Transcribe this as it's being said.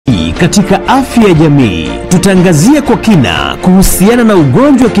Katika afya ya jamii, tutaangazia kwa kina kuhusiana na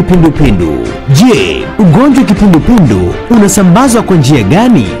ugonjwa wa kipindupindu. Je, ugonjwa wa kipindupindu unasambazwa kwa njia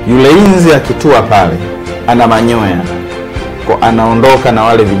gani? Yule inzi akitua pale, ana manyoya, kwa anaondoka na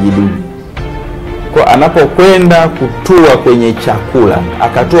wale vijidudu. Kwa anapokwenda kutua kwenye chakula,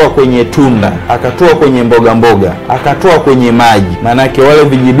 akatua kwenye tunda, akatua kwenye mboga mboga, akatua kwenye maji, manake wale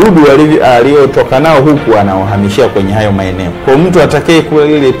vijidudu aliotoka nao huku anaohamishia kwenye hayo maeneo. Kwa mtu atakaye kula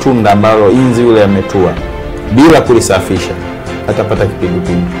ile tunda ambalo inzi yule ametua bila kulisafisha, atapata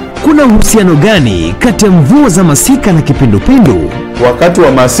kipindupindu. Kuna uhusiano gani kati ya mvua za masika na kipindupindu? Wakati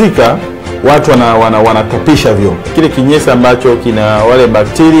wa masika watu wanatapisha vyoo. Kile kinyesi ambacho kina wale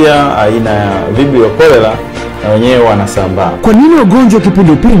bakteria aina ya Vibrio cholera na wenyewe wanasambaa. Kwa nini wagonjwa wa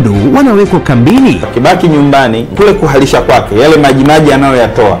kipindupindu wanawekwa kambini? Kibaki nyumbani, kule kuhalisha kwake, yale majimaji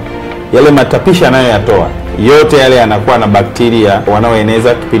anayoyatoa, yale matapisha anayoyatoa, yote yale yanakuwa na bakteria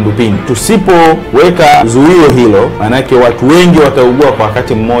wanaoeneza kipindupindu. Tusipoweka zuio hilo, manake watu wengi wataugua kwa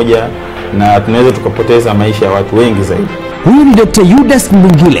wakati mmoja na tunaweza tukapoteza maisha ya watu wengi zaidi. Huyu ni Dr. Yudas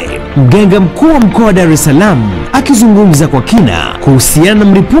Mbungile, mganga mkuu wa mkoa wa Dar es Salaam, akizungumza kwa kina kuhusiana na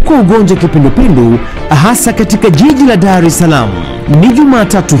mlipuko wa ugonjwa wa kipindupindu hasa katika jiji la Dar es Salaam. Ni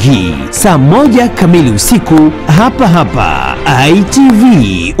Jumatatu hii saa 1 kamili usiku hapa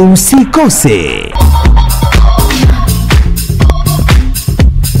ITV. Usikose.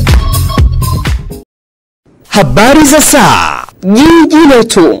 Habari za saa, jiji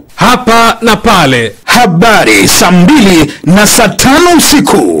letu, hapa na pale. Habari saa 2 na saa 5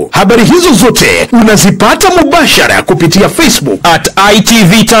 usiku. Habari hizo zote unazipata mubashara kupitia Facebook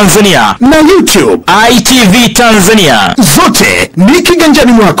 @ITV Tanzania na YouTube ITV Tanzania. Zote ni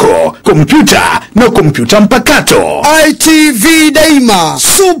kiganjani mwako, kompyuta na kompyuta mpakato. ITV daima,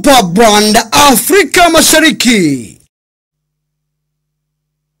 super brand Afrika Mashariki.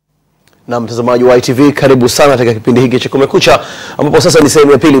 Na mtazamaji wa ITV, karibu sana katika kipindi hiki cha Kumekucha, ambapo sasa ni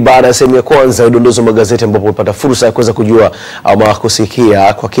sehemu ya pili baada ya sehemu ya kwanza udondozi wa magazeti, ambapo unapata fursa ya kuweza kujua ama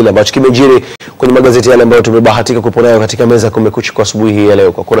kusikia kwa kile ambacho kimejiri kwenye magazeti yale ambayo tumebahatika kupo nayo katika meza ya Kumekucha kwa asubuhi hii ya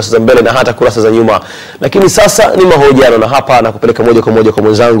leo, kwa kurasa za mbele na hata kurasa za nyuma. Lakini sasa ni mahojiano, na hapa na kupeleka moja kwa moja kwa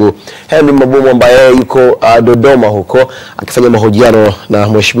mwenzangu Henry Mabumu ambaye yuko Dodoma huko akifanya mahojiano na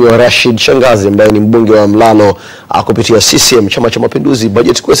Mheshimiwa Rashid Shangazi ambaye ni mbunge wa Mlalo kupitia CCM, Chama cha Mapinduzi,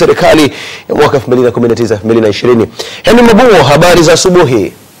 bajeti kwa serikali ya mwaka 2019-2020. Henry Mabumu, habari za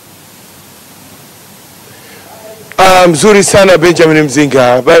asubuhi? Mzuri sana Benjamin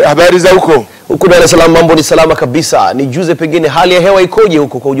Mzinga. Habari za huko? Huko Dar es Salaam mambo ni salama kabisa. Nijuze pengine hali ya hewa ikoje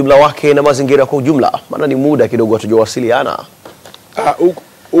huko kwa ujumla wake na mazingira kwa ujumla? Maana ni muda kidogo hatujawasiliana.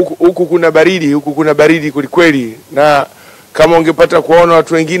 Huku kuna baridi, kweli. Na kama ungepata kuona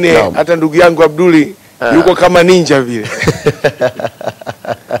watu wengine, hata ndugu yangu Abduli yuko kama ninja vile.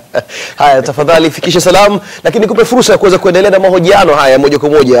 Haya, tafadhali fikisha salamu, lakini nikupe fursa ya kuweza kuendelea na mahojiano haya moja kwa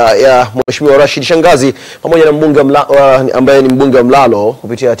moja ya Mheshimiwa Rashid Shangazi pamoja na mbunge ambaye ni mbunge wa Mlalo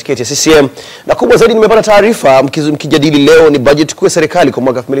kupitia tiketi ya CCM. Na kubwa zaidi, nimepata taarifa mkijadili leo ni bajeti kuu ya serikali kwa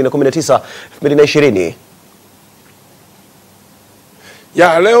mwaka 2019-2020.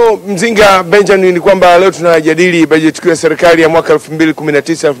 Ya leo Mzinga Benjamin, ni kwamba leo tunajadili bajeti kuu ya serikali ya mwaka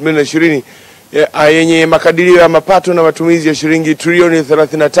 2019-2020 yenye makadirio ya mapato na matumizi ya shilingi trilioni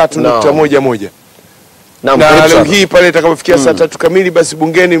 33.11. Na leo hii pale itakapofikia saa 3 kamili, basi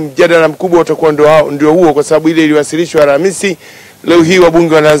bungeni mjadala mkubwa utakuwa ndio huo, kwa sababu ile iliwasilishwa Alhamisi. Leo hii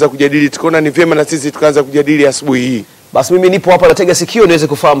wabunge wanaanza kujadili, tukaona ni vyema na sisi tukaanza kujadili asubuhi hii. Basi mimi nipo hapa natega sikio niweze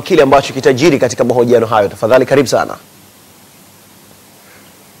kufahamu kile ambacho kitajiri katika mahojiano hayo. Tafadhali karibu sana.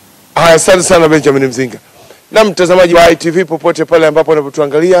 Asante sana Benjamin Mzinga. Na mtazamaji wa ITV popote pale ambapo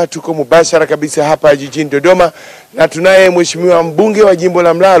unapotuangalia, tuko mubashara kabisa hapa jijini Dodoma, na tunaye Mheshimiwa mbunge wa jimbo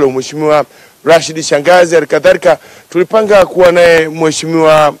la Mlalo, Mheshimiwa Rashid Shangazi. Alikadhalika tulipanga kuwa naye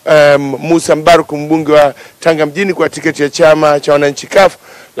Mheshimiwa Musa Mbaruku, mbunge wa Tanga mjini kwa tiketi ya chama cha wananchi CUF,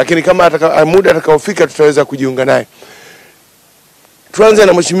 lakini kama muda atakaofika tutaweza kujiunga naye. Tuanze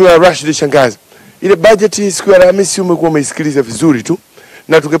na Mheshimiwa Rashid Shangazi. Ile bajeti siku ya Alhamisi umekuwa umeisikiliza vizuri tu,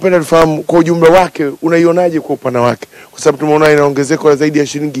 na tungependa tufahamu kwa ujumla wake unaionaje kwa upana wake, kwa sababu tumeona ina ongezeko la zaidi ya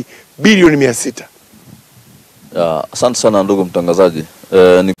shilingi bilioni 600. Asante sana ndugu mtangazaji.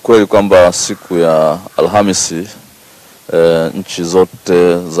 Ni kweli kwamba siku ya Alhamisi nchi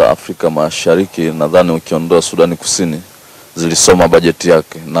zote za Afrika Mashariki, nadhani ukiondoa Sudani Kusini, zilisoma bajeti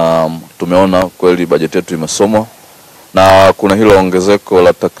yake, na tumeona kweli bajeti yetu imesomwa na kuna hilo ongezeko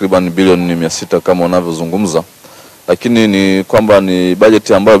la takriban bilioni 600 kama unavyozungumza. Lakini ni kwamba ni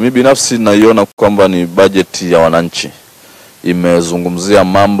bajeti ambayo mimi binafsi naiona kwamba ni bajeti ya wananchi. Imezungumzia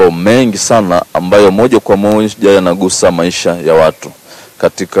mambo mengi sana ambayo moja kwa moja yanagusa maisha ya watu.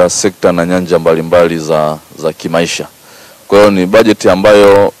 katika sekta na nyanja mbalimbali za kimaisha. Kwa hiyo ni bajeti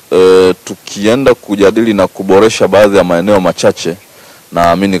ambayo tukienda kujadili na kuboresha baadhi ya maeneo machache,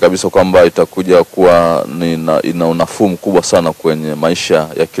 naamini kabisa kwamba itakuja kuwa ina unafuu mkubwa sana kwenye maisha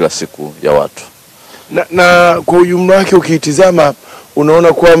ya kila siku ya watu. Na kwa ujumla wake ukiitizama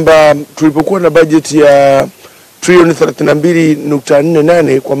unaona kwamba tulipokuwa na bajeti ya trilioni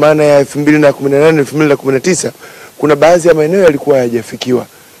 32.48 kwa maana ya 2018-2019 kuna baadhi ya maeneo yalikuwa hayajafikiwa.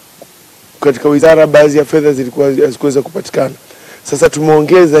 Katika wizara baadhi ya fedha zilikuwa hazikuweza kupatikana. Sasa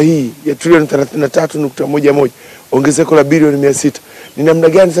tumeongeza hii ya trilioni 33.11, ongezeko la bilioni 600. Ni namna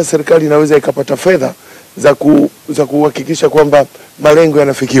gani sasa serikali inaweza ikapata fedha za kuhakikisha kwamba malengo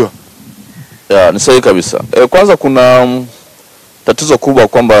yanafikiwa? Ni sahihi kabisa. Kwanza kuna tatizo kubwa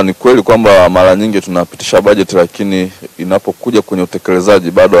kwamba ni kweli kwamba mara nyingi tunapitisha bajeti, lakini inapokuja kwenye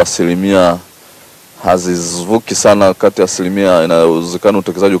utekelezaji bado asilimia hazivuki sana. Kati ya asilimia inawezekana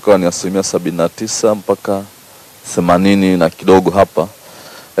utekelezaji ukawa ni asilimia 79 mpaka 80 na kidogo hapa.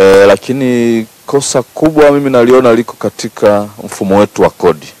 Lakini kosa kubwa mimi naliona liko katika mfumo wetu wa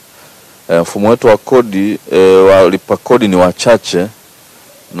kodi. Mfumo wetu wa kodi, walipa kodi ni wachache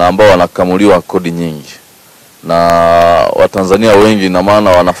na ambao wanakamuliwa kodi nyingi. Na Watanzania wengi na maana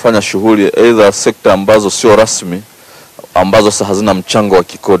wanafanya shughuli either sekta ambazo sio rasmi, ambazo sasa hazina mchango wa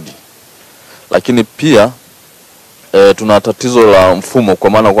kikodi. Lakini pia tuna tatizo la mfumo, kwa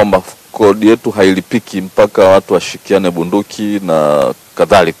maana kwamba kodi yetu hailipiki mpaka watu washikiane bunduki na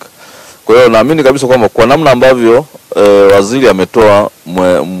kadhalika. Kwa hiyo naamini kabisa kwamba kwa namna ambavyo waziri ametoa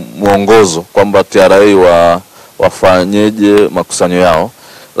mwongozo kwamba TRA wafanyeje makusanyo yao,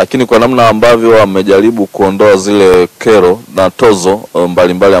 lakini kwa namna ambavyo wamejaribu kuondoa zile kero na tozo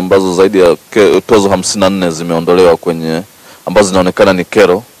mbalimbali ambazo zaidi ya tozo 54 zimeondolewa kwenye ambazo zinaonekana ni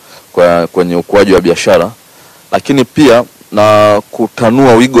kero kwenye ukuaji wa biashara, lakini pia na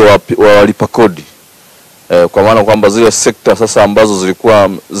kutanua wigo wa walipa kodi. Kwa maana kwamba zile sekta sasa ambazo zilikuwa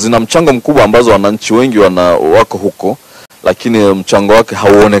zina mchango mkubwa ambazo wananchi wengi wako huko, lakini mchango wake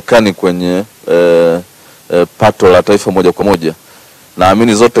hauonekani kwenye pato la taifa moja kwa moja.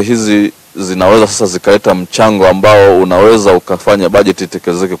 Naamini zote hizi zinaweza sasa zikaleta mchango ambao unaweza ukafanya bajeti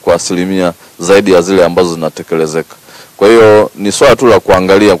itekelezeke kwa asilimia zaidi ya zile ambazo zinatekelezeka. Kwa hiyo ni swala tu la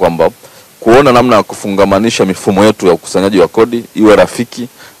kuangalia kwamba kuona namna ya kufungamanisha mifumo yetu ya ukusanyaji wa kodi iwe rafiki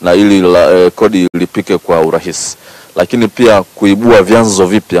na ili kodi ilipike kwa urahisi, lakini pia kuibua vyanzo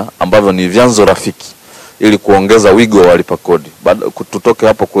vipya ambavyo ni vyanzo rafiki ili kuongeza wigo wa walipa kodi. Tutoke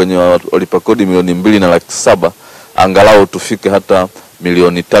hapo kwenye walipa kodi milioni 2.7 angalau tufike hata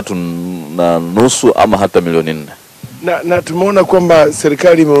milioni 3.5 ama hata milioni 4. Na tumeona kwamba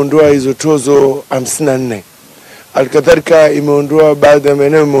serikali imeondoa hizo tozo 54. Alikadhalika imeondoa baadhi ya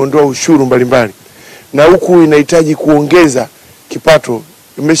maeneo, imeondoa ushuru mbalimbali. Na huku inahitaji kuongeza kipato,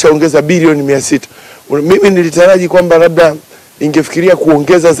 imeshaongeza bilioni 600. Mimi nilitaraji kwamba labda ingefikiria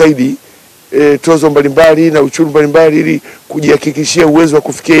kuongeza zaidi tozo mbalimbali na ushuru mbalimbali ili kujihakikishia uwezo wa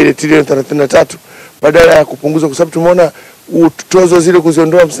kufikia ile trilioni 33 badala ya kupunguza, kwa sababu tumeona tozo zile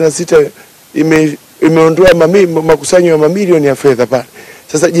kuziondoa 56 imeondoa makusanyo ya mamilioni ya fedha pale.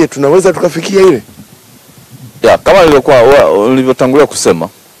 Sasa je, tunaweza tukafikia ile? Kama nilivyotangulia kusema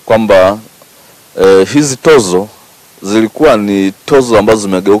kwamba hizi tozo zilikuwa ni tozo ambazo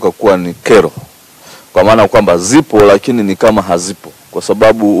zimegeuka kuwa ni kero, kwa maana kwamba zipo lakini ni kama hazipo, kwa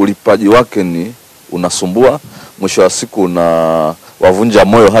sababu ulipaji wake ni unasumbua, mwisho wa siku na wavunja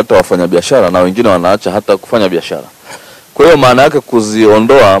moyo hata wafanyabiashara na wengine wanaacha hata kufanya biashara. Kwa hiyo maana yake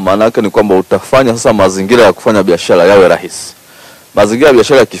kuziondoa, maana yake ni kwamba utafanya sasa mazingira ya kufanya biashara yawe rahisi. Mazingira ya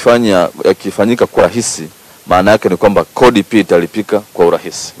biashara yakifanyika kwa rahisi, maana yake ni kwamba kodi pia italipika kwa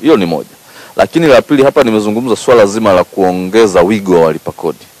urahisi. Hiyo ni moja. Lakini la pili, hapa nimezungumza swala zima la kuongeza wigo wa walipa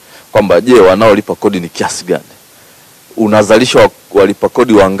kodi. Kwamba je, wanaolipa kodi ni kiasi gani? Unazalisha walipa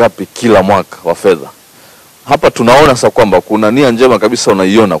kodi wangapi kila mwaka wa fedha? Hapa tunaona sasa kwamba kuna nia njema kabisa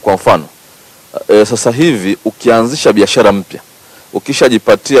unaiona. Kwa mfano, sasa hivi ukianzisha biashara mpya,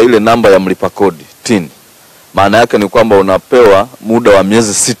 ukishajipatia ile namba ya mlipa kodi TIN, maana yake ni kwamba unapewa muda wa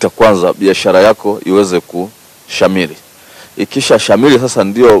miezi 6 kwanza biashara yako iweze kushamili. Ikisha shamili sasa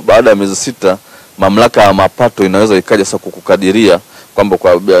ndio baada ya miezi 6 mamlaka ya mapato inaweza ikaja sasa kukukadiria kwamba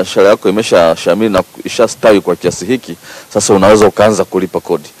kwa biashara yako imesha shamili na ishastawi kwa kiasi hiki, sasa unaweza ukaanza kulipa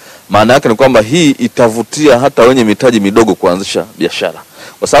kodi. Maana yake ni kwamba hii itavutia hata wenye mitaji midogo kuanzisha biashara.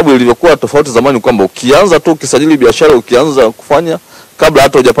 Kwa sababu ilivyokuwa tofauti zamani kwamba ukianza tu ukisajili biashara, ukianza kufanya kabla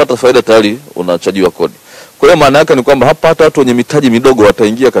hata hujapata faida tayari unachajiwa kodi. Kwa hiyo maana yake ni kwamba hapa hata watu wenye mitaji midogo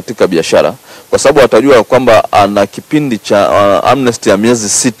wataingia katika biashara, kwa sababu watajua kwamba ana kipindi cha amnesty ya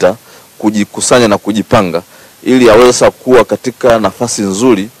miezi 6 kujikusanya na kujipanga ili aweze kuwa katika nafasi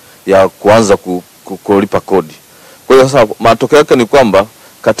nzuri ya kuanza kulipa kodi. Kwa hiyo sasa matokeo yake ni kwamba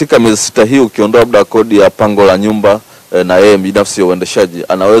katika miezi 6 hii ukiondoa labda kodi ya pango la nyumba na yeye binafsi ya uendeshaji,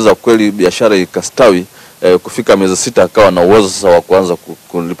 anaweza kweli biashara ikastawi kufika miezi 6 akawa na uwezo sasa wa kuanza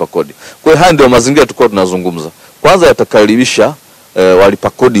kulipa kodi. Kwa hiyo haya ndio mazingira tulikuwa tunazungumza. Kwanza yatakaribisha walipa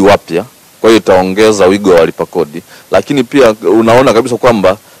kodi wapya, kwa hiyo itaongeza wigo wa walipa kodi, lakini pia unaona kabisa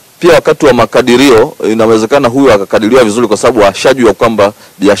kwamba pia wakati wa makadirio inawezekana huyu akakadiriwa vizuri kwa sababu ashajua kwamba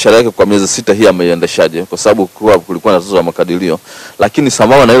biashara yake kwa miezi 6 hii ameiendeshaje, kwa sababu kulikuwa na tatizo la makadirio. Lakini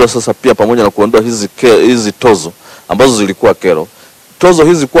sambamba na hilo sasa pia pamoja na kuondoa hizi tozo ambazo zilikuwa kero. Tozo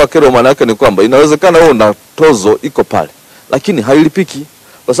hizi kuwa kero maana yake ni kwamba inawezekana wewe una tozo iko pale lakini hailipiki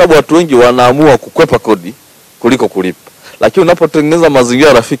kwa sababu watu wengi wanaamua kukwepa kodi kuliko kulipa. Lakini unapotengeneza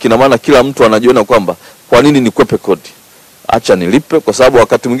mazingira rafiki, na maana kila mtu anajiona kwamba kwa nini nikwepe kodi? Acha nilipe, kwa sababu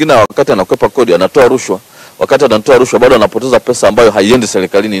wakati mwingine wakati anakwepa kodi anatoa rushwa. Wakati anatoa rushwa bado anapoteza pesa ambayo haiendi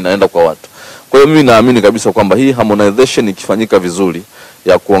serikalini, inaenda kwa watu. Kwa hiyo mimi naamini kabisa kwamba hii harmonization ikifanyika vizuri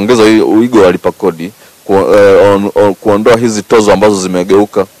ya kuongeza wigo wa walipa kodi, kuondoa hizi tozo ambazo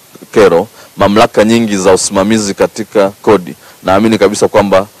zimegeuka kero, mamlaka nyingi za usimamizi katika kodi, naamini kabisa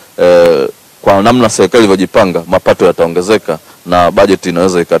kwamba kwa namna serikali ilivyojipanga mapato yataongezeka na bajeti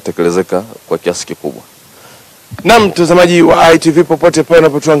inaweza ikatekelezeka kwa kiasi kikubwa. Na mtazamaji wa ITV popote pale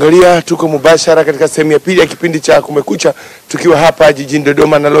unapotuangalia, tuko mubashara katika sehemu ya pili ya kipindi cha Kumekucha tukiwa hapa jijini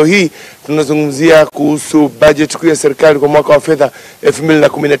Dodoma, na leo hii tunazungumzia kuhusu bajeti kuu ya serikali kwa mwaka wa fedha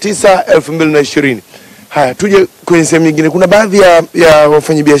 2019-2020. Haya, tuje kwenye sehemu nyingine. Kuna baadhi ya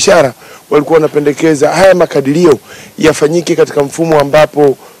wafanyabiashara walikuwa wanapendekeza haya makadirio yafanyike katika mfumo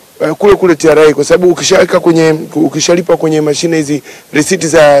ambapo kule TRA, kwa sababu ukishalipa kwenye mashine hizi risiti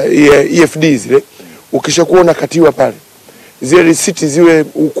za EFD zile, ukishakuwa unakatiwa pale, zile risiti ziwe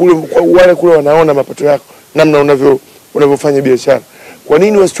wale kule wanaona mapato yako namna unavyofanya biashara. Kwa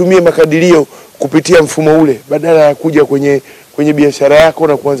nini wasitumie makadirio kupitia mfumo ule badala ya kuja kwenye biashara yako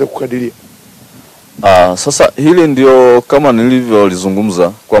na kuanza kukadiria? Sasa hili ndio kama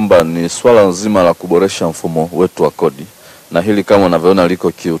nilivyolizungumza kwamba ni swala nzima la kuboresha mfumo wetu wa kodi, na hili kama unavyoona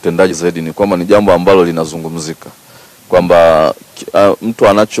liko kiutendaji zaidi ni kwamba ni jambo ambalo linazungumzika kwamba mtu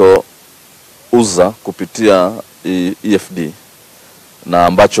anachouza kupitia EFD na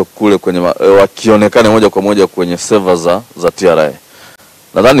ambacho kule kwenye wakionekane moja kwa moja kwenye server za TRA.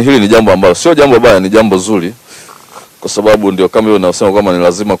 Nadhani hili ni jambo ambalo sio jambo baya, ni jambo zuri, kwa sababu ndio kama hiyo nasema kwamba ni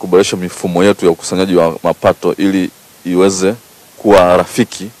lazima kuboresha mifumo yetu ya ukusanyaji wa mapato ili iweze kuwa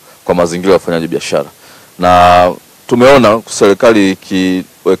rafiki kwa mazingira ya ufanyaji biashara. Na tumeona serikali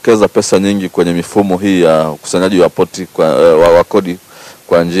ikiwekeza pesa nyingi kwenye mifumo hii ya ukusanyaji wa kodi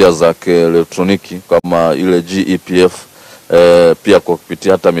kwa njia za kielektroniki kama ile GEPF, pia kwa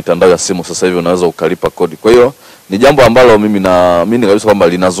kupitia hata mitandao ya simu sasa hivi unaweza ukalipa kodi. Kwa hiyo ni jambo ambalo mimi naamini kabisa kwamba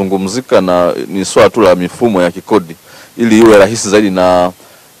linazungumzika na ni swala tu la mifumo ya kikodi ili iwe rahisi zaidi, na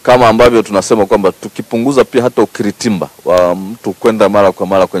kama ambavyo tunasema kwamba tukipunguza pia hata ukiritimba wa mtu kwenda mara kwa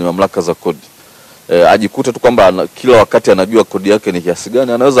mara kwenye mamlaka za kodi, ajikute tu kwamba kila wakati anajua kodi yake ni kiasi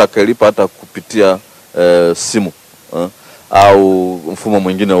gani, anaweza akailipa hata kupitia simu au mfumo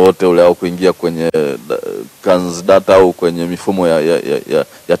mwingine wote ule, au kuingia kwenye data au kwenye mifumo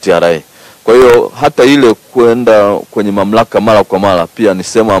ya TRA. Kwa hiyo hata ile kwenda kwenye mamlaka mara kwa mara pia ni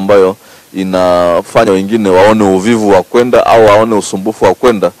sehemu ambayo inafanya wengine waone uvivu wa kwenda au waone usumbufu wa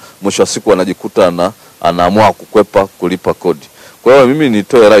kwenda, mwisho wa siku wanajikuta anaamua kukwepa kulipa kodi. Kwa hiyo mimi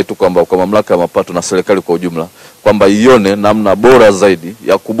nitoe rai tu kwamba kwa mamlaka ya mapato na serikali kwa ujumla kwamba ione namna bora zaidi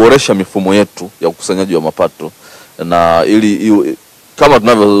ya kuboresha mifumo yetu ya ukusanyaji wa mapato, na ili kama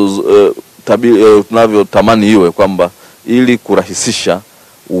tunavyotamani iwe kwamba ili kurahisisha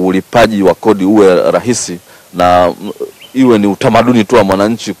ulipaji wa kodi uwe rahisi na iwe ni utamaduni tu wa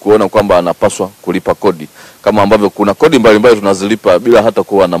mwananchi kuona kwamba anapaswa kulipa kodi, kama ambavyo kuna kodi mbalimbali tunazilipa bila hata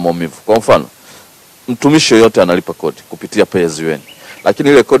kuwa na maumivu. Kwa mfano, mtumishi yote analipa kodi kupitia pay as you earn, lakini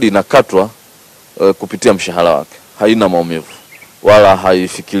ile kodi inakatwa kupitia mshahara wake, haina maumivu wala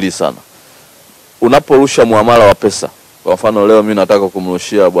haifikiri sana. Unaporusha muamala wa pesa, kwa mfano leo mimi nataka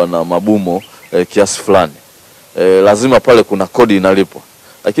kumrushia bwana Mabumo kiasi fulani, lazima pale kuna kodi inalipwa,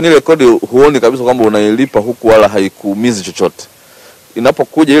 lakini ile kodi huoni kabisa kwamba unailipa huku wala haikuumizi chochote.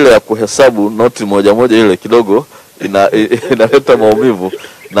 Inapokuja ile ya kuhesabu noti moja moja, ile kidogo inaleta maumivu.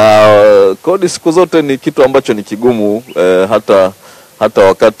 Na kodi siku zote ni kitu ambacho ni kigumu, hata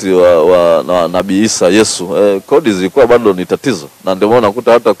wakati wa Nabii Isa Yesu, kodi zilikuwa bado ni tatizo, na ndio maana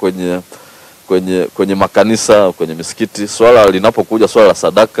unakuta hata kwenye makanisa, kwenye misikiti, swala linapokuja swala la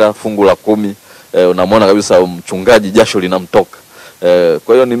sadaka, fungu la 10, unamwona kabisa mchungaji jasho linamtoka.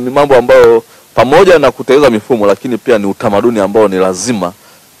 Kwa hiyo ni mambo ambayo pamoja na kutengeneza mifumo, lakini pia ni utamaduni ambao ni lazima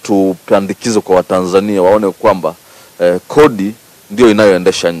tupandikize kwa Watanzania waone kwamba kodi ndio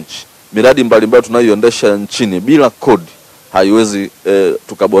inayoendesha nchi. Miradi mbalimbali tunayoendesha nchini bila kodi haiwezi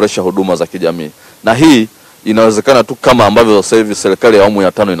tukaboresha huduma za kijamii. Na hii inawezekana tu kama ambavyo sasa hivi serikali ya awamu ya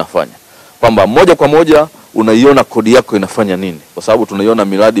 5 inafanya. Kwamba moja kwa moja unaiona kodi yako inafanya nini. Kwa sababu tunaiona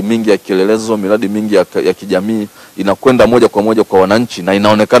miradi mingi ya kielelezo, miradi mingi ya kijamii inakwenda moja kwa moja kwa wananchi na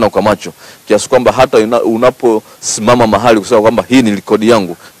inaonekana kwa macho. Kiasi kwamba hata unaposimama mahali kusema kwamba hii ni kodi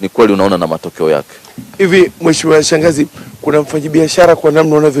yangu, ni kweli unaona na matokeo yake. Hivi Mheshimiwa Shangazi, kuna mfanyabiashara kwa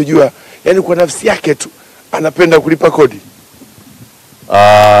namna unavyojua, yani kwa nafsi yake tu anapenda kulipa kodi?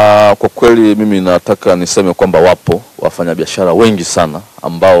 Kwa kweli mimi nataka niseme kwamba wapo wafanyabiashara wengi sana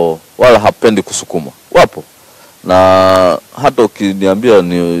ambao wala hapendi kusukuma. Wapo. Na hata ukiniambia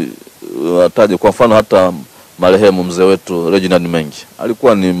ni wataje, kwa mfano hata marehemu mzee wetu Reginald Mengi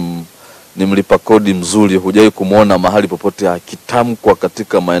alikuwa ni mlipa kodi mzuri, hujai kumuona mahali popote akitamkwa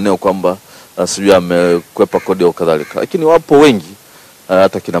katika maeneo kwamba sijui amekwepa kodi au kadhalika. Lakini wapo wengi,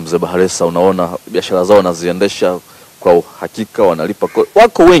 hata kina mzee Baharesa unaona biashara zao wanaziendesha kwa uhakika, wanalipa kodi.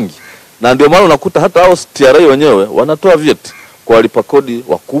 Wako wengi. Na ndio maana unakuta hata hao TRA wenyewe wanatoa vyeti kwa walipa kodi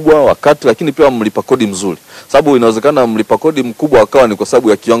wakubwa, wakati, lakini pia mlipa kodi mzuri. Sababu inawezekana mlipa kodi mkubwa akawa ni kwa sababu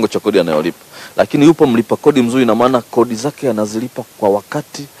ya kiwango cha kodi anayolipa. Lakini yupo mlipa kodi mzuri na maana kodi zake anazilipa kwa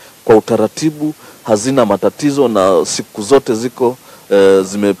wakati, kwa utaratibu, hazina matatizo na siku zote ziko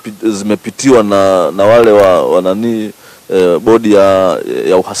zimepitiwa na wale wanani bodi ya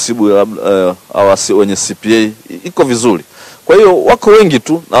uhasibu wenye CPA, iko vizuri. Kwa hiyo wako wengi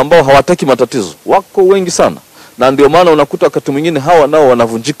tu ambao hawataki matatizo. Wako wengi sana. Na ndio maana unakuta wakati mwingine hawa nao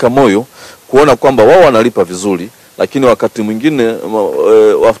wanavunjika moyo kuona kwamba wao wanalipa vizuri, lakini wakati mwingine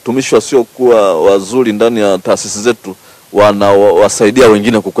watumishi wasiokuwa wazuri ndani ya taasisi zetu wanawasaidia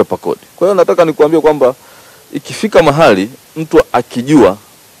wengine kukwepa kodi. Kwa hiyo nataka nikuambie kwamba ikifika mahali mtu akijua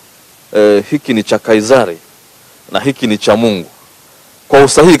hiki ni cha Kaisari na hiki ni cha Mungu kwa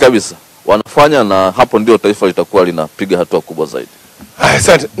usahihi kabisa wanafanya, na hapo ndio taifa litakuwa linapiga hatua kubwa zaidi.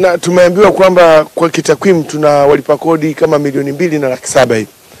 Asante. Na tumeambiwa kwamba kwa kitakwimu tuna walipa kodi kama 2,207,000 hivi.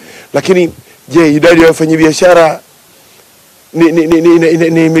 Lakini je, idadi ya wafanyabiashara ni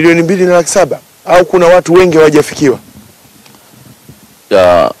 2,207,000 au kuna watu wengi hawajafikiwa?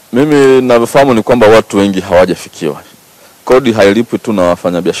 Mimi ninavyofahamu ni kwamba watu wengi hawajafikiwa. Kodi hailipwi tu na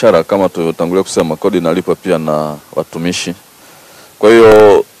wafanyabiashara kama tulivyotangulia kusema, kodi inalipwa pia na watumishi. Kwa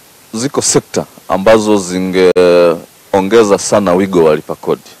hiyo ziko sekta ambazo zingeongeza sana wigo walipa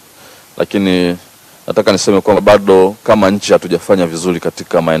kodi. Lakini nataka niseme kwamba bado kama nchi hatujafanya vizuri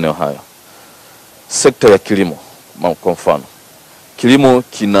katika maeneo hayo. Sekta ya kilimo kwa mfano. Kilimo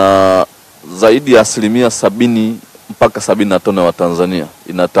kina zaidi ya 70 mpaka 75 wa Tanzania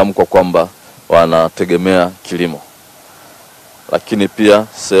inatamkwa kwamba wanategemea kilimo. Lakini pia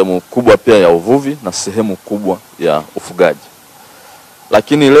sehemu kubwa pia ya uvuvi na sehemu kubwa ya ufugaji.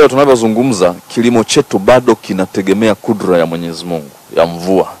 Lakini leo tunavyozungumza kilimo chetu bado kinategemea kudra ya Mwenyezi Mungu ya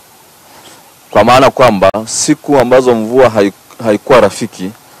mvua. Kwa maana kwamba siku ambazo mvua haikuwa rafiki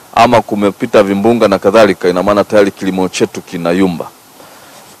ama kumepita vimbunga na kadhalika, ina maana tayari kilimo chetu kinayumba.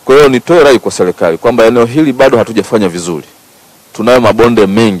 Kwa hiyo nitoe rai kwa serikali kwamba eneo hili bado hatujafanya vizuri. Tunayo mabonde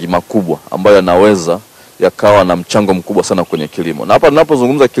mengi makubwa ambayo yanaweza yakawa na mchango mkubwa sana kwenye kilimo. Na hapa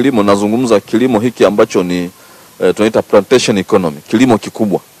ninapozungumza kilimo, nazungumza kilimo hiki ambacho ni tunaita plantation economy, kilimo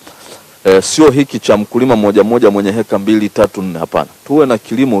kikubwa. Sio hiki cha mkulima mmoja mwenye heka 2, 3, 4, hapana. Tuwe na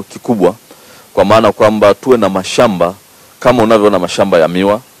kilimo kikubwa kwa maana kwamba tuwe na mashamba kama unavyoona mashamba ya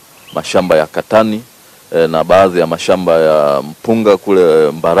miwa, mashamba ya katani, na baadhi ya mashamba ya mpunga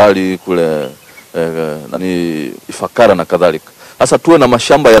kule Mbarali, kule Ifakara na kadhalika. Sasa tuwe na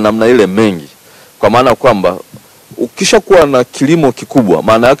mashamba ya namna ile mengi, kwa maana kwamba ukishakuwa na kilimo kikubwa,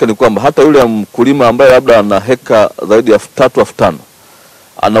 maana yake ni kwamba hata yule mkulima ambaye labda ana heka zaidi ya 3 au 5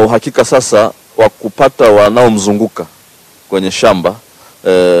 ana uhakika sasa wa kupata wanaomzunguka kwenye shamba,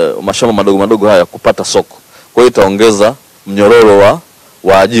 mashamba madogo haya kupata soko. Kwa hiyo itaongeza mnyororo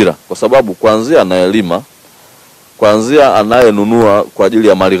wa ajira, kwa sababu kuanzia anayelima, kuanzia anayenunua kwa ajili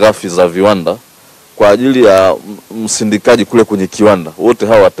ya malighafi za viwanda, kwa ajili ya msindikaji kule kwenye kiwanda, wote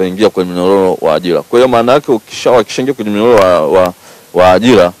hawa wataingia kwenye mnyororo wa ajira. Kwa hiyo maana yake ukishaingia kwenye mnyororo wa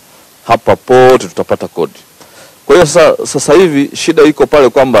ajira, hapa pote tutapata kodi. Kwa hiyo sasa hivi shida iko pale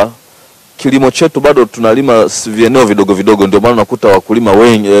kwamba kilimo chetu bado tunalima vieneo vidogo, ndio maana unakuta wakulima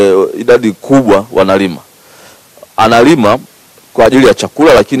wengi idadi kubwa wanalima. Analima kwa ajili ya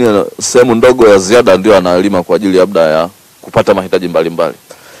chakula, lakini sehemu ndogo ya ziada ndio analima kwa ajili labda ya kupata mahitaji mbalimbali.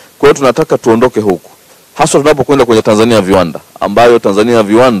 Kwa hiyo tunataka tuondoke huku. Hasa tunapokwenda kwenye Tanzania viwanda, ambayo Tanzania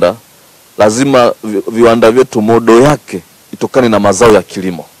viwanda lazima viwanda vyetu modo yake itokane na mazao ya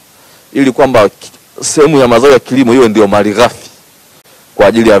kilimo, ili kwamba sehemu ya mazao ya kilimo hiyo ndio malighafi kwa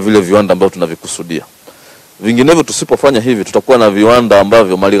ajili ya vile viwanda ambavyo tunavikusudia. Vinginevyo tusipofanya hivi, tutakuwa na viwanda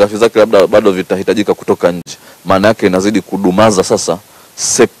ambavyo malighafi zake labda bado vitahitajika kutoka nje. Maana yake inazidi kudumaza sasa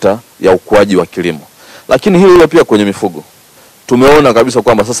sekta ya ukuaji wa kilimo. Lakini hilo pia kwenye mifugo. Tumeona kabisa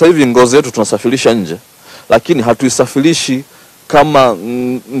kwamba sasa hivi ngozi yetu tunasafirisha nje, lakini hatuisafirishi kama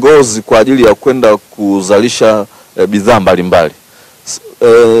ngozi kwa ajili ya kwenda kuzalisha bidhaa mbalimbali.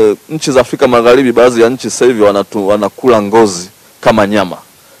 Nchi za Afrika Magharibi, baadhi ya nchi sasa hivi wanakula ngozi kama nyama.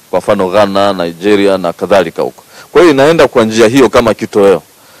 Kwa mfano Ghana, Nigeria na kadhalika huko. Kwa hiyo inaenda kwa njia hiyo kama kitoweo.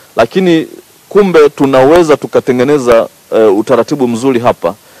 Lakini kumbe tunaweza tukatengeneza utaratibu mzuri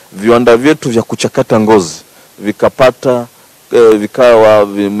hapa, viwanda vyetu vya kuchakata ngozi vikapata vikawa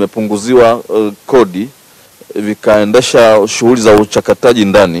vimepunguziwa kodi, vikaendesha shughuli za uchakataji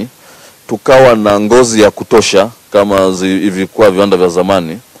ndani, tukawa na ngozi ya kutosha kama ilivyokuwa viwanda vya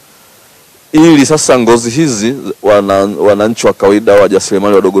zamani, ili sasa ngozi hizi wananchi wa kawaida,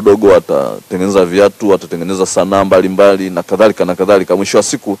 wajasiriamali wadogodogo watatengeneza viatu, watatengeneza sanaa mbalimbali na kadhalika na kadhalika. Mwisho wa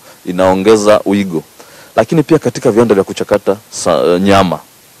siku inaongeza uigo. Lakini pia katika viwanda vya kuchakata nyama,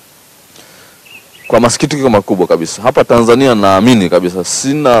 kwa masikitiko makubwa kabisa hapa Tanzania, naamini kabisa,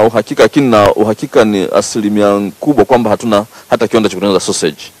 sina uhakika lakini na uhakika ni asilimia kubwa kwamba hatuna hata kiwanda cha kutengeneza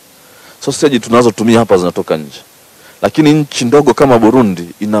sausage. Sausage tunazotumia hapa zinatoka nje. Lakini nchi ndogo kama Burundi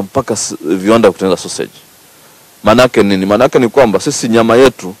ina mpaka viwanda vya kutengeneza sausage. Maana yake nini? Maana yake ni kwamba sisi nyama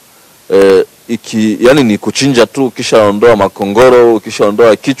yetu yani ni kuchinja tu, kisha ondoa makongoro, kisha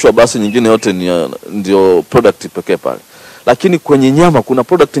ondoa kichwa, basi nyingine yote ndio product pekee pale. Lakini kwenye nyama kuna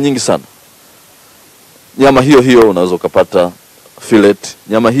product nyingi sana. Nyama hiyo unaweza ukapata fillet,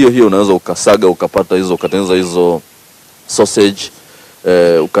 nyama hiyo unaweza ukasaga ukapata hizo, ukatengeneza hizo sausage,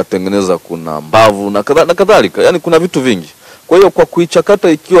 ukatengeneza kuna mbavu na kadhalika. Yani kuna vitu vingi. Kwa hiyo kwa kuichakata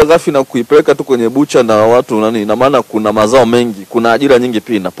ikiwa ghafi na kuipeleka tu kwenye bucha na watu ina maana kuna mazao mengi, kuna ajira nyingi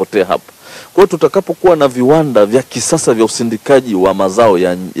pia inapotea hapa. Kwa hiyo tutakapokuwa na viwanda vya kisasa vya usindikaji wa mazao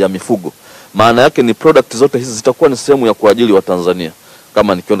ya mifugo, maana yake ni product zote hizi zitakuwa ni sehemu ya kuajili wa Tanzania.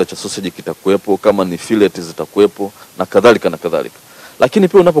 Kama ni kiwanda cha sausage kitakuwepo, kama ni fillet zitakuwepo na kadhalika na kadhalika. Lakini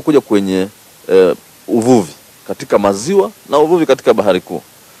pia unapokuja kwenye uvuvi katika maziwa na uvuvi katika bahari kuu,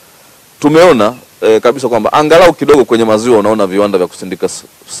 tumeona kabisa kwamba angalau kidogo kwenye maziwa unaona viwanda vya kusindika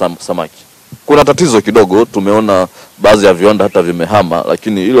samaki. Kuna tatizo kidogo, tumeona baadhi ya viwanda hata vimehama,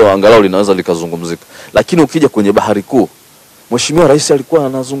 lakini hilo angalau linaweza likazungumzika. Lakini ukija kwenye bahari kuu, Mheshimiwa Rais alikuwa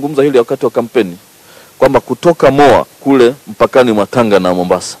anazungumza hili wakati wa kampeni kwamba kutoka Moa kule mpakani mwa Tanga na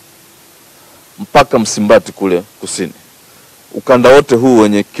Mombasa mpaka Msimbati kule kusini, ukanda wote huu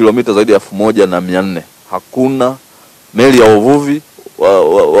wenye kilomita zaidi ya 1400, hakuna meli ya uvuvi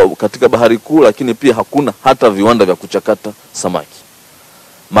katika bahari kuu, lakini pia hakuna hata viwanda vya kuchakata samaki.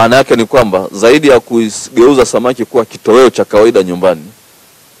 Maana yake ni kwamba zaidi ya kugeuza samaki kuwa kitoweo cha kawaida nyumbani,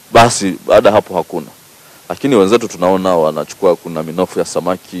 basi baada hapo hakuna. Lakini wenzetu tunaona wanachukua, kuna minofu ya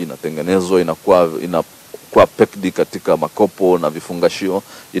samaki inatengenezwa, inakuwa packed katika makopo na vifungashio,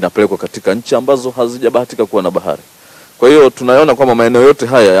 inapelekwa katika nchi ambazo hazijabahatika kuwa na bahari. Kwa hiyo tunaona kwamba maeneo yote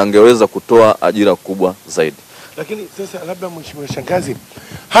haya yangeweza kutoa ajira kubwa zaidi. Lakini sasa labda Mheshimiwa Shangazi,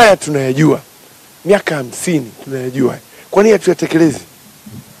 haya tunayajua, miaka 50 tunayajua, kwa nini hatuyatekelezi?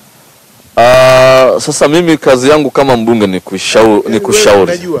 Sasa mimi kazi yangu kama mbunge ni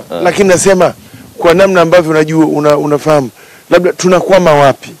kushauri. Lakini nasema kwa namna ambavyo unajua unafahamu, labda tunakwama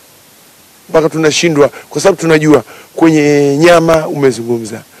wapi mpaka tunashindwa? Kwa sababu tunajua kwenye nyama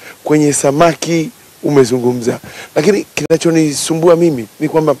umezungumza, kwenye samaki umezungumza, lakini kinachonisumbua mimi ni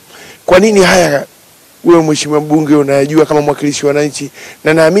kwamba kwa nini haya wewe Mheshimiwa mbunge unayajua kama mwakilishi wa wananchi,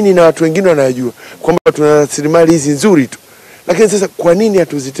 na naamini na watu wengine wanayajua kwamba tuna rasilimali hizi nzuri tu, lakini sasa kwa nini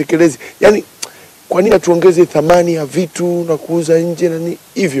hatuzitekelezi? Yani kwa nini hatuongeze thamani ya vitu na kuuza nje na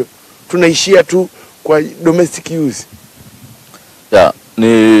hivyo tunaishia tu kwa domestic use? Ya,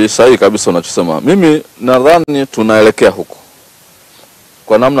 ni sahihi kabisa unachosema. Mimi nadhani tunaelekea huko.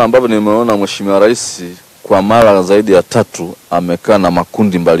 Kwa namna ambavyo nimeona Mheshimiwa Rais kwa mara zaidi ya 3 amekaa na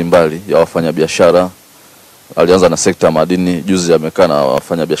makundi mbalimbali ya wafanyabiashara. Alianza na sekta ya madini, juzi amekaa na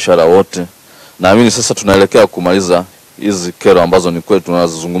wafanyabiashara wote. Naamini sasa tunaelekea kumaliza hizi kero ambazo ni kweli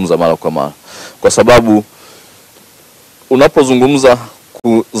tunazozungumza mara kwa mara. Kwa sababu unapozungumza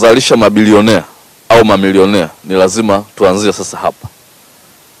kuzalisha mabilionea au mamilionea, ni lazima tuanzie sasa hapa.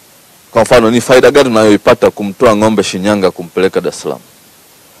 Kwa mfano, ni faida gani tunayoipata kumtoa ng'ombe Shinyanga kumpeleka Dar es Salaam,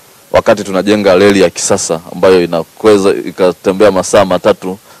 wakati tunajenga reli ya kisasa ambayo inaweza ikatembea masaa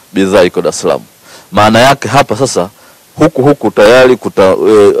 3 bidhaa iko Dar es Salaam? Maana yake hapa sasa huku tayari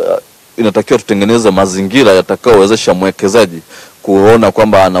inatakiwa tutengeneze mazingira yatakayowezesha mwekezaji kuona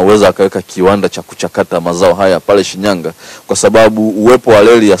kwamba anaweza akaweka kiwanda cha kuchakata mazao haya pale Shinyanga, kwa sababu uwepo wa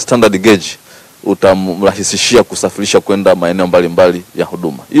reli ya standard gauge utamrahisishia kusafirisha kwenda maeneo mbalimbali ya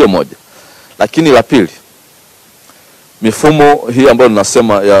huduma. Hiyo moja. Lakini la pili, mifumo hii ambayo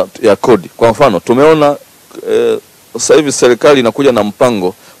tunasema ya kodi. Kwa mfano tumeona sasa hivi serikali inakuja na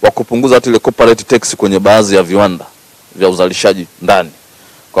mpango wa kupunguza hata ile corporate tax kwenye baadhi ya viwanda vya uzalishaji ndani.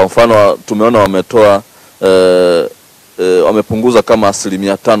 Kwa mfano tumeona wametoa wamepunguza kama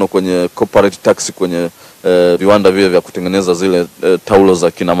 5% kwenye corporate tax kwenye viwanda vile vya kutengeneza zile taulo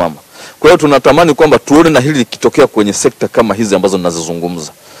za kina mama. Kwa hiyo tunatamani kwamba tuone na hili likitokea kwenye sekta kama hizi ambazo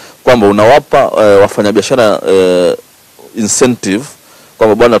ninazozungumza, kwamba unawapa wafanyabiashara incentive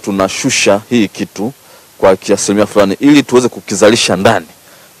kwamba bwana tunashusha hii kitu kwa kiasi fulani ili tuweze kukizalisha ndani,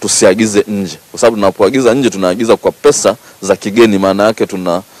 tusiagize nje. Kwa sababu tunapoagiza nje tunaagiza kwa pesa za kigeni, maana yake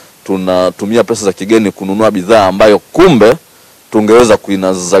tunatumia pesa za kigeni kununua bidhaa ambayo kumbe tungeweza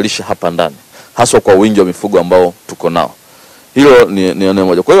kuinazalisha hapa ndani, haswa kwa wingi wa mifugo ambao tuko nao. Hilo ni eneo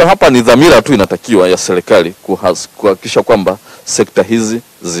moja. Kwa hiyo hapa ni dhamira tu inatakiwa ya serikali kuhakikisha kwamba sekta hizi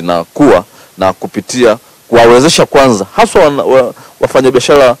zinakuwa na kupitia kuwawezesha kwanza haswa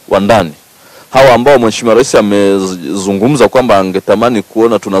wafanyabiashara wa ndani. Hawa ambao Mheshimiwa Rais amezungumza kwamba angetamani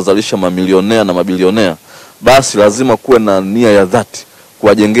kuona tunazalisha mamilionea na mabilionea, basi lazima kuwe na nia ya dhati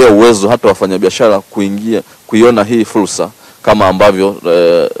kuwajengea uwezo hata wafanyabiashara kuiona hii fursa kama ambavyo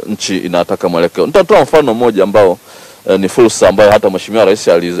nchi inataka mwelekeo. Nitatoa mfano mmoja ambao ni fursa ambayo hata Mheshimiwa Rais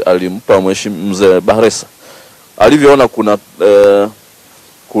alimpa Mzee Bahresa. Alivyoona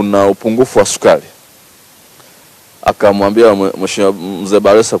kuna upungufu wa sukari, akamwambia Mheshimiwa Mzee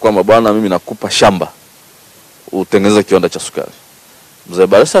Bahresa kwamba bwana, mimi nakupa shamba utengeneze kiwanda cha sukari. Mzee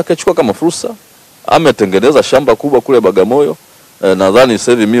Bahresa akachukua kama fursa, ametengeneza shamba kubwa kule Bagamoyo. Nadhani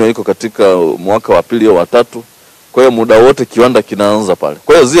sasa hivi mimi iko katika mwaka wa 2 au wa 3. Kwa hiyo muda wote kiwanda kinaanza pale.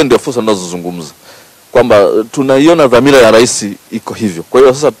 Kwa hiyo zile ndio fursa ninazozungumza, kwamba tunaiona dhamira ya rais iko hivyo. Kwa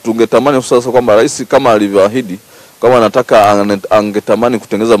hiyo sasa tungetamani sasa kwamba rais kama alivyoahidi, kama anataka angetamani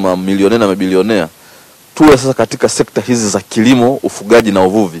kutengeneza mamilionea na mabilionea, tuwe sasa katika sekta hizi za kilimo, ufugaji na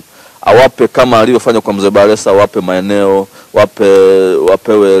uvuvi. Awape kama alivyofanya kwa Mzee Bahresa, awape maeneo,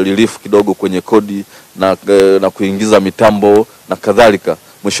 wapewe relief kidogo kwenye kodi na kuingiza mitambo na kadhalika.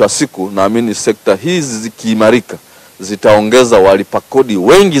 Mwisho wa siku naamini sekta hizi zikiimarika zitaongeza walipa kodi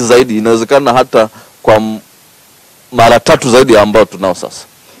wengi zaidi, inawezekana hata kwa mara 3 zaidi ambao tunao sasa.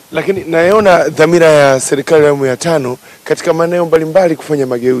 Lakini naona dhamira ya serikali ya awamu ya 5 katika maeneo mbalimbali kufanya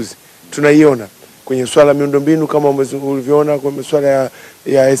mageuzi. Tunaiona kwenye swala miundombinu kama ulivyoona kwa swala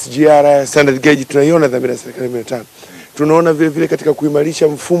ya SGR, ya standard gauge, tunaiona dhamira ya serikali ya awamu ya 5. Tunaona vile vile katika kuimarisha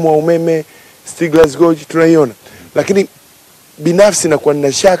mfumo wa umeme Stigler's gauge tunaiona. Lakini binafsi nakuwa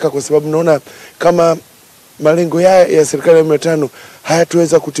nina shaka kwa sababu naona kama malengo ya serikali ya awamu ya 5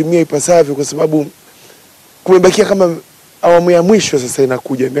 hayataweza kutimia ipasavyo, kwa sababu kumebakia kama awamu ya mwisho sasa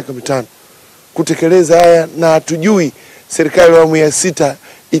inakuja miaka 5 kutekeleza haya, na hatujui serikali ya awamu ya 6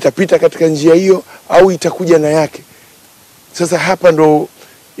 itapita katika njia hiyo au itakuja na yake. Sasa hapa ndo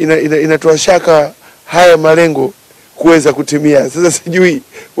inatoa shaka haya malengo kuweza kutimia. Sasa sijui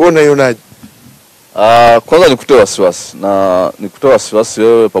wewe unaionaje? Kwanza nikutoe wasiwasi, na nikutoe wasiwasi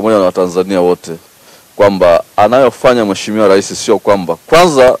wewe pamoja na Watanzania wote kwamba anayofanya Mheshimiwa Rais sio kwamba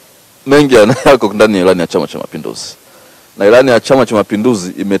kwanza mengi yanayoko ndani ya ilani ya Chama cha Mapinduzi. Na ilani ya Chama cha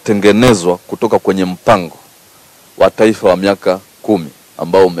Mapinduzi imetengenezwa kutoka kwenye mpango wa taifa wa miaka 10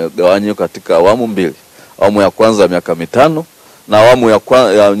 ambao umegawanywa katika awamu 2. Awamu ya kwanza ya miaka 5 na awamu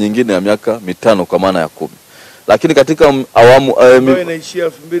ya nyingine ya miaka 5 kwa maana ya 10. Lakini katika awamu inaishia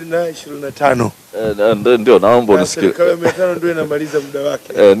 2025. Ndio naomba unisikie. Serikali ya 5 ndio inamaliza muda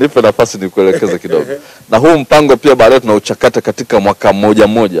wake. Nipe nafasi nikuelekeze kidogo. Na huu mpango pia baadaye tunauchakata katika mwaka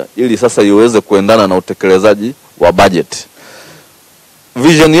mmoja ili sasa iweze kuendana na utekelezaji wa budget.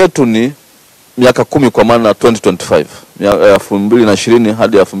 Vision yetu ni miaka 10 kwa maana 2025, 2020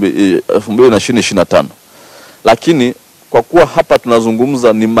 hadi 2025. Lakini kwa kuwa hapa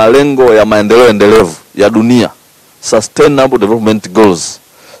tunazungumza ni malengo ya maendeleo endelevu ya dunia, Sustainable Development Goals.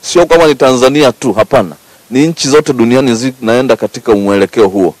 Sio kama ni Tanzania tu, hapana. Ni nchi zote duniani zinaenda katika mwelekeo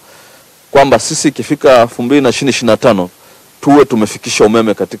huo. Kwamba sisi ikifika 2025 tuwe tumefikisha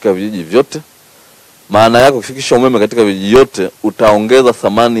umeme katika vijiji vyote. Maana yake kufikisha umeme katika vijiji vyote utaongeza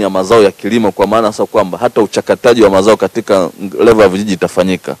thamani ya mazao ya kilimo, kwa maana sasa kwamba hata uchakataji wa mazao katika level ya vijiji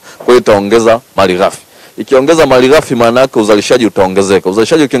itafanyika. Kwa hiyo itaongeza malighafi. Ikiongeza malighafi maana yake uzalishaji utaongezeka.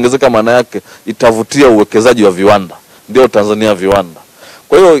 Uzalishaji ukiongezeka maana yake itavutia uwekezaji wa viwanda. Ndio Tanzania viwanda.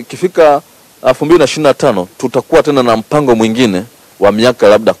 Kwa hiyo ikifika 2025 tutakuwa tena na mpango mwingine wa miaka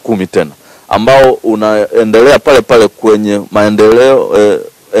labda 10 tena, ambao unaendelea pale pale kwenye maendeleo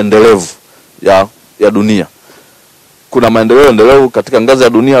endelevu ya dunia. Kuna maendeleo endelevu katika ngazi ya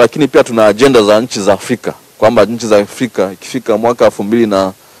dunia, lakini pia tuna agenda za nchi za Afrika, kwamba nchi za Afrika ikifika mwaka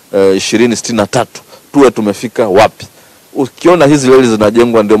 2063 tuwe tumefika wapi. Ukiona hizi reli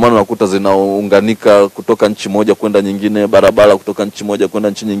zinajengwa, ndio maana unakuta zinaunganika kutoka nchi moja kwenda nyingine, barabara kutoka nchi moja kwenda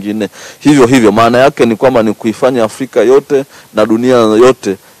nchi nyingine, hivyo. Maana yake ni kwamba ni kuifanya Afrika yote na dunia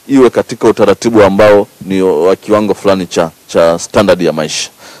yote iwe katika utaratibu ambao ni wa kiwango fulani cha standard ya maisha.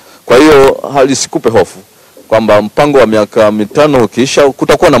 Kwa hiyo halisikupe hofu kwamba mpango wa miaka 5 ukiisha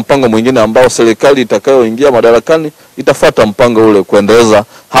kutakuwa na mpango mwingine ambao serikali itakayoingia madarakani itafuata mpango ule kuendeleza.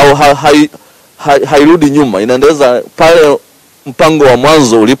 Hairudi nyuma, inaendeleza pale mpango wa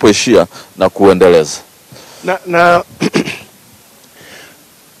mwanzo ulipoishia na kuendeleza.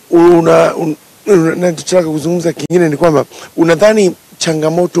 Nataka kuzungumza kingine ni kwamba unadhani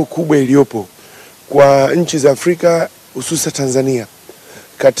changamoto kubwa iliyopo kwa nchi za Afrika hususa Tanzania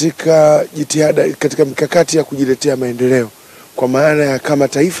katika jitihada, katika mikakati ya kujiletea maendeleo kwa maana ya kama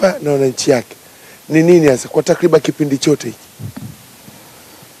taifa na wananchi yake ni nini hasa kwa takriban kipindi chote hiki?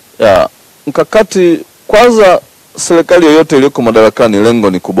 Mkakati, kwanza serikali yoyote iliyoko madarakani lengo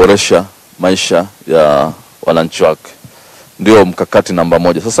ni kuboresha maisha ya wananchi wake. Ndio mkakati namba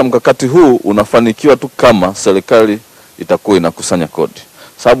 1. Sasa mkakati huu unafanikiwa tu kama serikali itakuwa inakusanya kodi.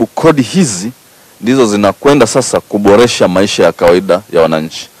 Sababu kodi hizi ndizo zinakwenda sasa kuboresha maisha ya kawaida ya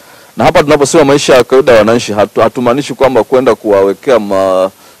wananchi. Na hapa tunaposema maisha ya kawaida ya wananchi hatumaanishi kwamba kwenda kuwawekea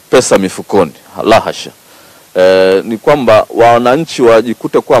pesa mifukoni. La hasha. Ni kwamba wananchi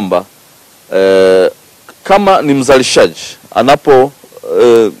wajikute kwamba kama ni mzalishaji anapo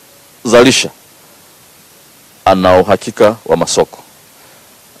zalisha ana uhakika wa masoko.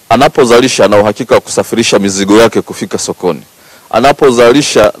 Anapozalisha ana uhakika wa kusafirisha mizigo yake kufika sokoni.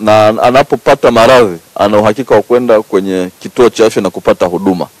 Anapozalisha na anapopata maradhi ana uhakika wa kwenda kwenye kituo cha afya na kupata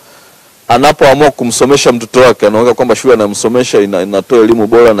huduma. Anapoamua kumsomesha mtoto wake anaona kwamba shule anamsomesha inatoa elimu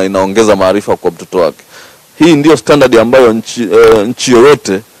bora na inaongeza maarifa kwa mtoto wake. Hii ndio standard ambayo nchi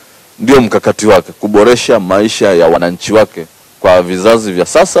yoyote ndio mkakati wake, kuboresha maisha ya wananchi wake kwa vizazi vya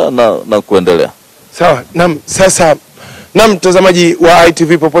sasa na kuendelea. Sawa. Sasa mtazamaji wa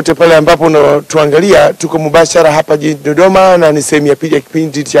ITV popote pale ambapo unatuangalia, tuko mubashara hapa jijini Dodoma na ni sehemu ya pili ya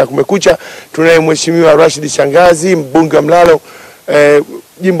kipindi cha Kumekucha. Tunaye Mheshimiwa Rashid Shangazi, mbunge wa Mlalo,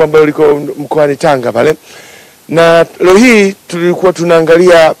 jimbo ambalo liko mkoani Tanga pale. Na leo hii tulikuwa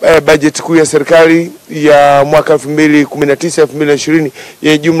tunaangalia bajeti kuu ya serikali ya mwaka 2019-2020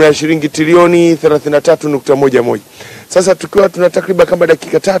 yenye jumla ya shilingi trilioni 33.11. Sasa tukiwa tuna takriban kama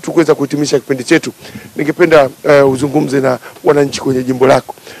dakika 3 kuweza kuhitimisha kipindi chetu, ningependa uzungumze na wananchi kwenye jimbo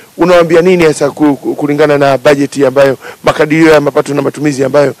lako. Unawaambia nini hasa kulingana na bajeti ambayo makadirio ya mapato na matumizi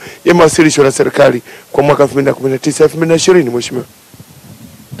ambayo yamewasilishwa na serikali kwa mwaka 2019-2020, mheshimiwa?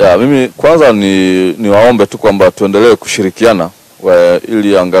 Mimi kwanza ni waombe tu kwamba tuendelee kushirikiana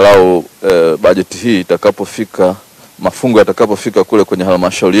ili angalau bajeti hii itakapofika, mafungo yatakapofika kule kwenye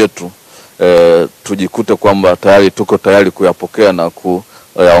halmashauri yetu, tujikute kwamba tuko tayari kuyapokea na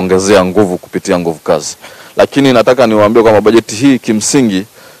kuyaongezea nguvu kupitia nguvu kazi. Lakini nataka niwaambie kwamba bajeti hii kimsingi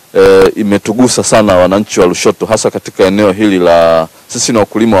imetugusa sana wananchi wa Lushoto, hasa katika eneo hili la sisi na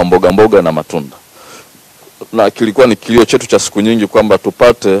wakulima wa mboga na matunda. Na kilikuwa ni kilio chetu cha siku nyingi kwamba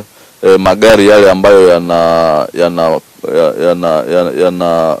tupate magari yale ambayo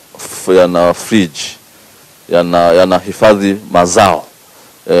yana fridge, yana hifadhi mazao,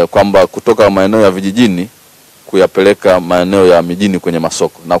 kwamba kutoka maeneo ya vijijini kuyapeleka maeneo ya mijini kwenye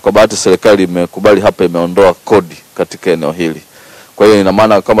masoko. Na kwa bahati serikali imekubali hapa, imeondoa kodi katika eneo hili. Kwa hiyo ina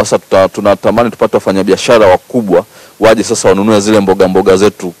maana kama sasa tunatamani tupate wafanyabiashara wakubwa waje sasa wanunue zile mboga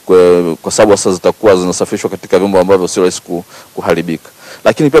zetu, kwa sababu sasa zitakuwa zinasafishwa katika vyombo ambavyo sio rahisi kuharibika.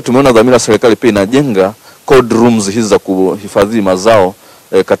 Lakini pia tumeona dhamira serikali pia inajenga cold rooms hizi za kuhifadhi mazao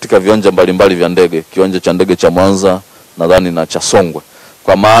katika viwanja mbalimbali vya ndege, kiwanja cha ndege cha Mwanza nadhani na cha Songwe.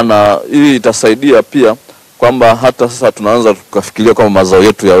 Kwa maana hii itasaidia pia kwamba hata sasa tunaanza tukafikiria kwamba mazao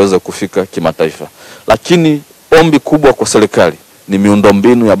yetu yaweze kufika kimataifa. Lakini ombi kubwa kwa serikali ni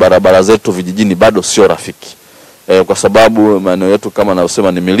miundombinu ya barabara zetu vijijini bado sio rafiki. Kwa sababu maeneo yetu kama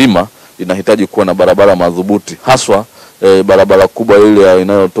naosema ni milima, inahitaji kuwa na barabara madhubuti, haswa barabara kubwa ile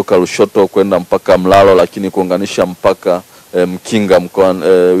inayotoka Lushoto kwenda mpaka Mlalo, lakini kuunganisha mpaka Mkinga,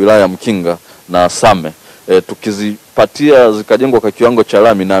 wilaya Mkinga na Same. Tukizipatia zikajengwa kwa kiwango cha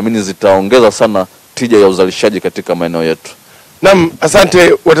lami, naamini zitaongeza sana tija ya uzalishaji katika maeneo yetu. Naam,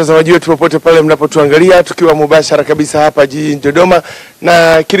 asante watazamaji wetu popote pale mnapotuangalia, tukiwa mubashara kabisa hapa jijini Dodoma,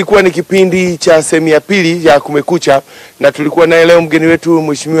 na kilikuwa ni kipindi cha sehemu ya pili ya Kumekucha, na tulikuwa naye leo mgeni wetu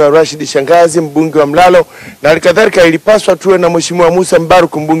Mheshimiwa Rashid Shangazi, mbunge wa Mlalo, na halikadhalika ilipaswa tuwe na Mheshimiwa Musa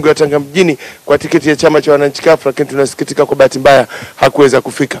Mbaruku, mbunge wa Tanga mjini kwa tiketi ya chama cha wananchi CUF, lakini tunasikitika kwa bahati mbaya hakuweza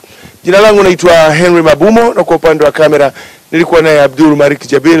kufika. Jina langu naitwa Henry Mabumo, na kwa upande wa kamera nilikuwa naye Abdul Malik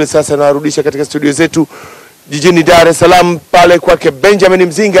Jabil. Sasa nawarudisha katika studio zetu jijini Dar es Salaam pale kwake Benjamin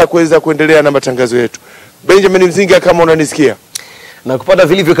Mzinga kuweza kuendelea na matangazo yetu. Benjamin Mzinga, kama unanisikia? Na kupata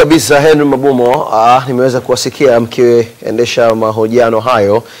vilivyo kabisa Henry Mabumo, nimeweza kuwasikia mkiendesha mahojiano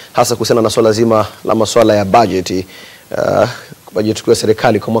hayo hasa kuhusiana na swala zima la masuala ya bajeti. Bajeti kwa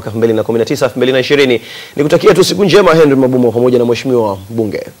serikali kwa mwaka 2019 2020. Nikutakia tu siku njema Henry Mabumo pamoja na mheshimiwa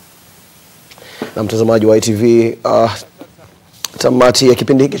mbunge. Na mtazamaji wa ITV, tamati ya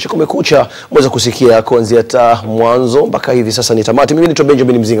kipindi hiki cha Kumekucha mweza kusikia kuanzia mwanzo mpaka hivi sasa ni tamati. Mimi ni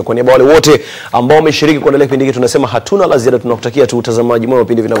Benjamin Mzinga, kwa niaba wale wote ambao wameshiriki kuendelea kipindi hiki tunasema hatuna la ziada, tunakutakia tu utazamaji mwema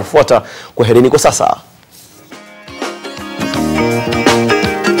vipindi vinavyofuata. Kwaherini kwa sasa.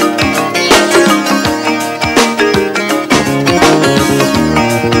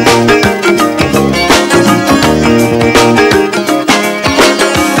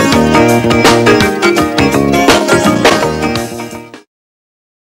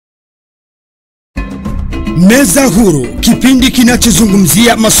 Meza Huru, kipindi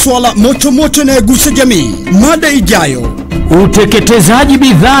kinachozungumzia masuala moto na yagusa jamii. Mada ijayo: uteketezaji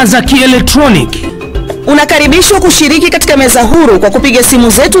bidhaa za kielektroniki. Unakaribishwa kushiriki katika Meza Huru kwa kupiga simu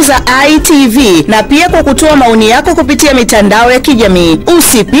zetu za ITV na pia kwa kutoa maoni yako kupitia mitandao ya kijamii.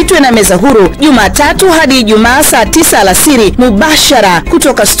 Usipitwe na Meza Huru Jumatatu hadi Ijumaa saa 9 alasiri mubashara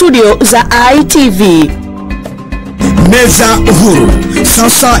kutoka studio za ITV. Meza Huru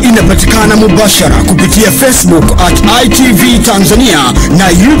sasa inapatikana mubashara kupitia Facebook @ITV Tanzania na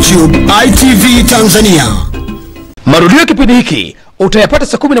YouTube ITV Tanzania. Marudio ya kipindi hiki utayapata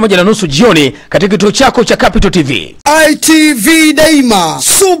saa 11:30 jioni katika kituo chako cha Capital TV. ITV Daima,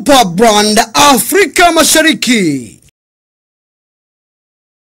 Super Brand Afrika Mashariki.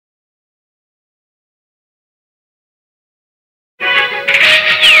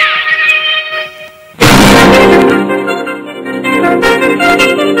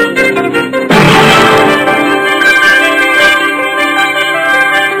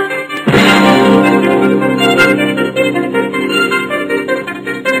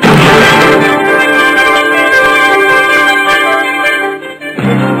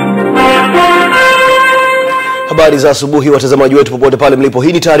 Habari za asubuhi watazamaji wetu popote pale mlipo.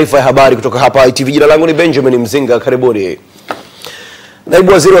 Hii ni taarifa ya habari kutoka hapa ITV. Jina langu ni Benjamin Mzinga, karibuni.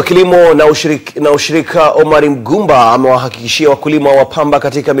 Naibu Waziri wa Kilimo na Ushirika Omari Mgumba amewahakikishia wakulima wa pamba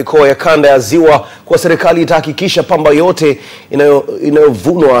katika mikoa ya kanda ya Ziwa kwa serikali itahakikisha pamba yote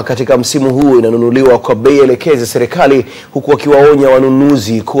inayovunwa katika msimu huu inanunuliwa kwa bei elekezi serikali, huku wakiwaonya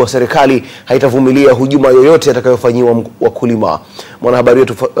wanunuzi kuwa serikali haitavumilia hujuma yoyote atakayofanyiwa wakulima. Mwanahabari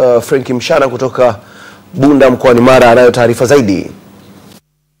wetu Frankie Mshana kutoka Bunda mkoani Mara anayo taarifa zaidi.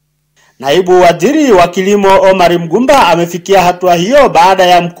 Naibu Waziri wa Kilimo Omari Mgumba amefikia hatua hiyo baada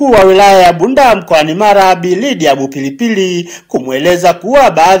ya mkuu wa wilaya ya Bunda mkoani Mara Bilidi Abu Pilipili kumweleza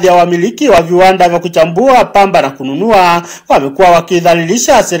kuwa baadhi ya wamiliki wa viwanda vya kuchambua pamba na kununua wamekuwa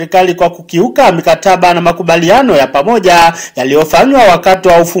wakidhalilisha serikali kwa kukiuka mikataba na makubaliano ya pamoja yaliyofanywa wakati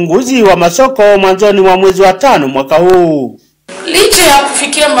wa ufunguzi wa masoko mwanzoni mwa mwezi wa 5 mwaka huu. Licha ya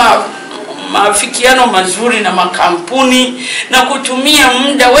kufikia maafikiano mazuri na makampuni na kutumia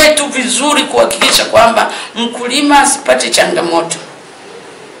muda wetu vizuri kuhakikisha kwamba mkulima asipate changamoto,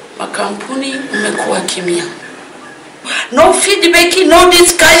 makampuni umekuwa kimya. No feedback, no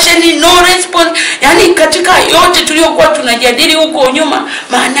discussion, no response. Yani katika yote tuliokuwa tunajadili huko nyuma,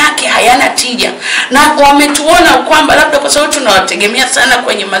 maana yake hayana tija. Na wametuona kwamba labda kwa sababu tunawategemea sana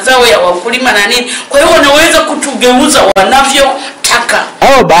kwenye mazao ya wakulima na nini, kwa hiyo wanaweza kutugeuza wanavyotaka.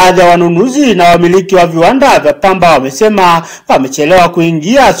 Hao baadhi ya wanunuzi na wamiliki wa viwanda vya pamba wamesema wamechelewa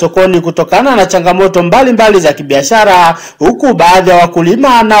kuingia sokoni kutokana na changamoto mbalimbali za kibiashara, huku baadhi ya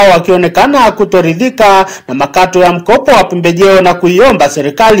wakulima nao wakionekana kutoridhika na makato ya mkopo wa pembejeo na kuiomba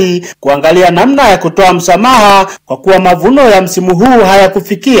serikali kuangalia namna ya kutoa msamaha kwa kuwa mavuno ya msimu huu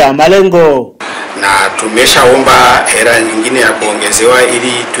hayakufikia malengo. Na tumeshaomba hela nyingine ya kuongezewa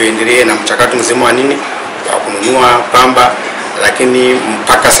ili tuendelee na mchakato mzima wa nini wa kununua pamba, lakini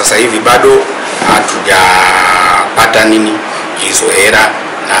mpaka sasa hivi bado hatujapata nini hizo hela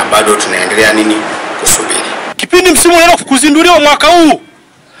na bado tunaendelea nini kusubiri. Kipindi msimu unaenda kuzinduliwa mwaka huu,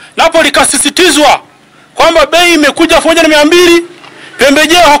 napo likasisitizwa kwamba bei imekuja 1200,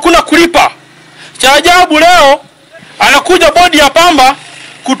 pembejeo hakuna kulipa. Cha ajabu leo Anakuja bodi ya pamba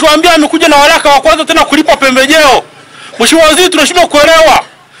kutuambia amekuja na waraka wa kwanza tena kulipa pembejeo. Mheshimiwa Waziri, tunashindwa kuelewa.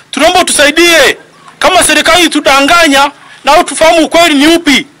 Tunaomba tusaidie. Kama serikali tudanganya na tufahamu ukweli ni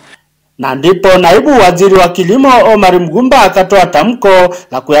upi. Na ndipo naibu waziri wa kilimo Omar Mgumba akatoa tamko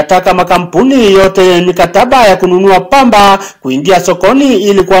la kuyataka makampuni yote yenye mikataba ya kununua pamba kuingia sokoni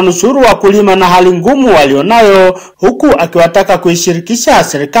ili kuwanusuru wakulima na hali ngumu walionayo, huku akiwataka kuishirikisha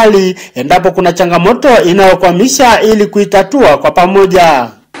serikali endapo kuna changamoto inayokwamisha ili kuitatua kwa pamoja.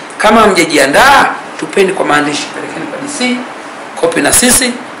 Kama mjejiandaa, tupeni kwa maandishi, pelekeni kwa DC, kopi na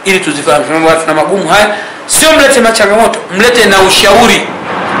sisi ili tuzifahamu. Tuna magumu haya, sio mlete machangamoto, mlete na ushauri.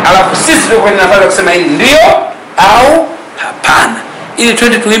 Alafu sisi tuko kwenye nafasi ya kusema hili ndio au hapana, ili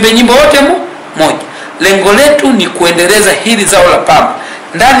twende tuimbe nyimbo wote moja. Lengo letu ni kuendeleza hili zao la pamba.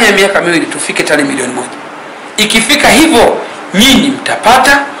 Ndani ya miaka 2 tufike tani milioni 1. Ikifika hivyo, nyinyi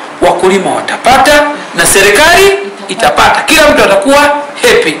mtapata, wakulima watapata, na serikali itapata. Kila mtu atakuwa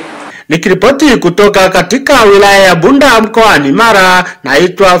happy. Nikiripoti kutoka katika wilaya ya Bunda mkoani Mara,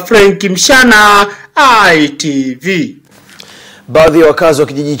 naitwa Frank Mshana, ITV. Baadhi ya wakazi wa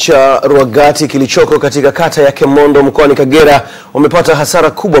kijiji cha Ruagati kilichoko katika kata ya Kemondo mkoani Kagera wamepata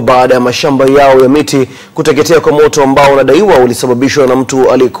hasara kubwa baada ya mashamba yao ya miti kuteketea kwa moto ambao unadaiwa ulisababishwa na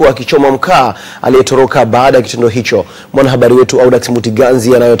mtu aliyekuwa akichoma mkaa aliyetoroka baada ya kitendo hicho. Mwanahabari wetu Audax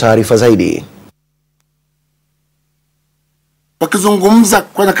Mutiganzi anayo taarifa zaidi. Wakizungumza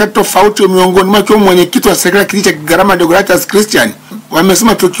kwa nyakati tofauti miongoni mwa mwenyekiti wa serikali kijiji cha Garama Deogratas Christian,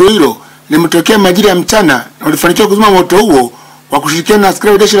 wamesema tukio hilo limetokea majira ya mchana na walifanikiwa kuzima moto huo wa kushirikiana na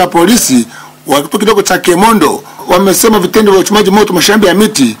askari wa jeshi la polisi wa kituo kidogo cha Kemondo. Wamesema vitendo vya uchomaji moto mashamba ya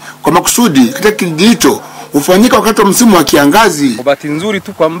miti kwa makusudi katika kijiji hicho hufanyika wakati wa msimu wa kiangazi. Kwa bahati nzuri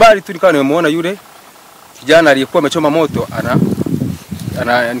tu kwa mbali tu nikawa nimemuona yule kijana aliyekuwa amechoma moto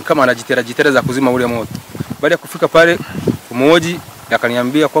kama anajitereza kuzima ule moto. Baada ya kufika pale mmoja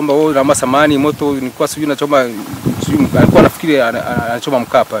akaniambia kwamba wewe na masamani moto nilikuwa sijui nachoma, alikuwa nafikiri anachoma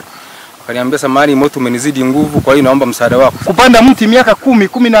mkaa pale. Akaniambia samani moto umenizidi nguvu, kwa hiyo naomba msaada wako. Kupanda mti miaka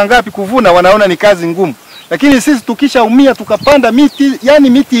 10 na ngapi kuvuna wanaona ni kazi ngumu. Lakini sisi tukishaumia tukapanda miti, yani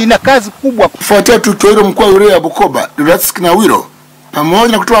miti ina kazi kubwa. Kufuatia tukio hilo, mkuu wa wilaya ya Bukoba, Douglas Kinawiro,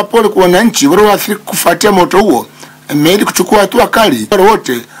 pamoja na kutoa pole kwa wananchi walioathirika kufuatia moto huo, ameahidi kuchukua hatua kali wale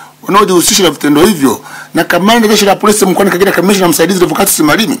wote wanaojihusisha na vitendo hivyo. Na kamanda jeshi la polisi mkoani Kagera, kamishna msaidizi Advocate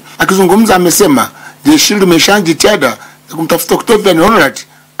Simalimi, akizungumza amesema jeshi limeshaanza jitihada za kumtafuta Octavian Honorat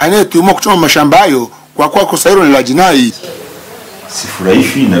anayetuhumiwa kuchoma mashamba hayo kwa kosa hilo la jinai.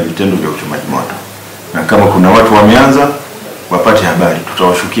 Sifurahishwi na vitendo vya uchomaji moto, na kama kuna watu wameanza wapate habari,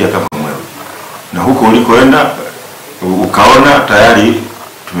 tutawashukia kama mwewe. Na huko ulikoenda ukaona tayari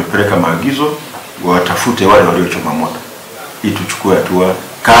tumepeleka maagizo watafute wale waliochoma moto ili tuchukue hatua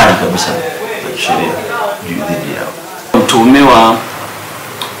kali kabisa za kisheria dhidi yao. Mtuhumiwa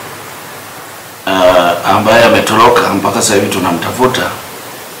ambaye ametoroka mpaka sasa hivi tunamtafuta,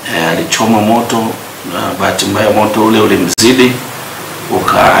 alichoma moto na bahati mbaya moto ule ulimzidi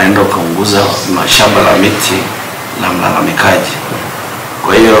ukaenda ukaunguza mashamba la miti la mlalamikaji.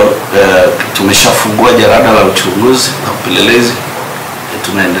 Kwa hiyo tumeshafungua jalada la uchunguzi na upelelezi.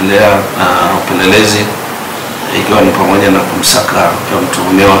 Tunaendelea na upelelezi ikiwa ni pamoja na kumsaka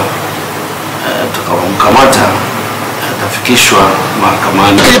mtuhumiwa. Tukamkamata, atafikishwa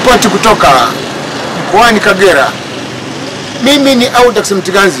mahakamani. Ripoti kutoka mkoani Kagera, mimi ni Audax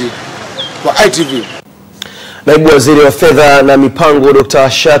Mutiganzi wa ITV. Naibu waziri wa fedha na mipango Dr.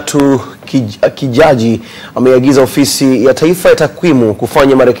 Shatu Kijaji ameagiza ofisi ya taifa ya takwimu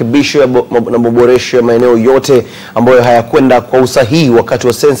kufanya marekebisho na maboresho ya maeneo yote ambayo hayakwenda kwa usahihi wakati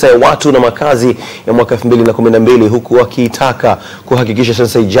wa sensa ya watu na makazi ya mwaka 2012, huku akitaka kuhakikisha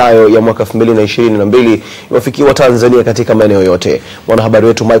sensa ijayo ya mwaka 2022 iwafikie Watanzania katika maeneo yote. Mwanahabari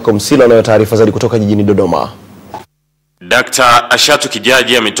wetu Michael Msila anayo taarifa zaidi kutoka jijini Dodoma. Dr. Shatu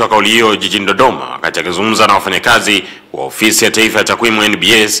Kijaji ametoa kauli hiyo jijini Dodoma wakati akizungumza na wafanyakazi wa ofisi ya taifa ya takwimu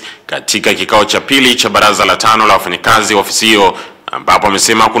NBS katika kikao cha pili cha baraza la 5 la wafanyakazi wa ofisi hiyo, ambapo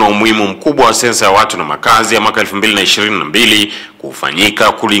amesema kuna umuhimu mkubwa wa sensa ya watu na makazi ya mwaka 2022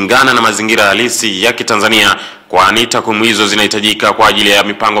 kufanyika kulingana na mazingira halisi ya Kitanzania, kwani takwimu hizo zinahitajika kwa ajili ya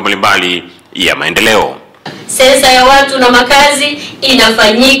mipango mbalimbali ya maendeleo. Sensa ya watu na makazi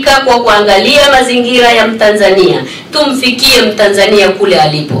inafanyika kwa kuangalia mazingira ya Mtanzania. Tumfikie Mtanzania kule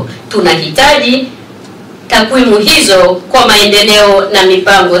alipo. Tunahitaji takwimu hizo kwa maendeleo na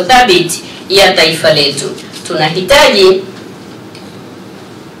mipango thabiti ya taifa letu. Tunahitaji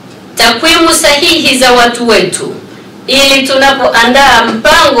takwimu sahihi za watu wetu ili tunapoandaa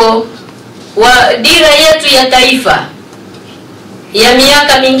mpango wa dira yetu ya taifa ya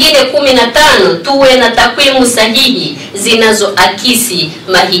miaka mingine 15 tuwe na takwimu sahihi zinazoakisi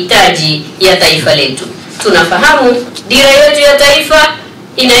mahitaji ya taifa letu. Tunafahamu dira yetu ya taifa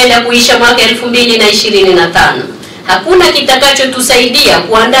inaenda kuisha mwaka 2025. Hakuna kitakachotusaidia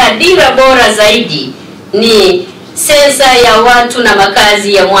kuandaa dira bora zaidi ni sensa ya watu na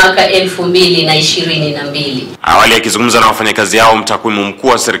makazi ya mwaka 2022. Awali akizungumza na wafanyakazi hao, mtakwimu mkuu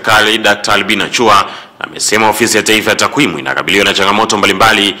wa serikali Dr. Albina Chua amesema ofisi ya taifa ya takwimu inakabiliwa na changamoto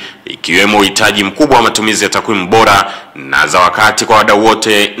mbalimbali ikiwemo uhitaji mkubwa wa matumizi ya takwimu bora na za wakati kwa wadau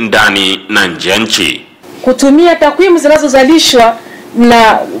wote ndani na nje ya nchi. Kutumia takwimu zinazozalishwa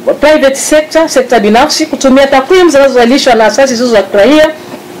na private sector, sekta binafsi, kutumia takwimu zinazozalishwa na asasi zisizo za kiraia,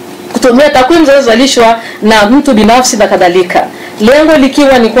 kutumia takwimu zinazozalishwa na mtu binafsi na kadhalika. Lengo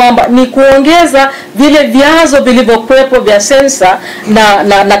likiwa ni kwamba ni kuongeza vile vyanzo vilivyokuwepo vya sensa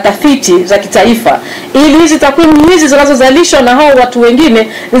na tafiti za kitaifa, ili hizi takwimu hizi zinazozalishwa na hao watu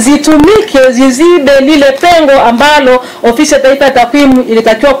wengine zitumike zizibe lile pengo ambalo ofisi ya taifa ya takwimu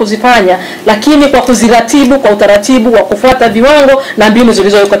ilitakiwa kuzifanya, lakini kwa kuziratibu kwa utaratibu wa kufuata viwango na mbinu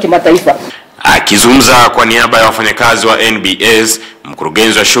zilizowekwa kimataifa. Akizungumza kwa niaba ya wafanyakazi wa NBS,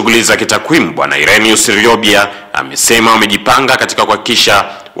 mkurugenzi wa shughuli za kitakwimu Bwana Irenius Riobia amesema wamejipanga katika kuhakikisha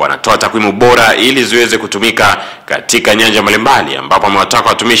wanatoa takwimu bora ili ziweze kutumika katika nyanja mbalimbali, ambapo amewataka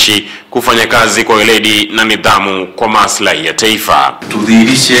watumishi kufanya kazi kwa weledi na nidhamu kwa maslahi ya taifa.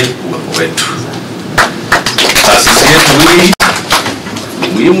 Tudhihirishe uwepo wetu. Taasisi yetu hii ni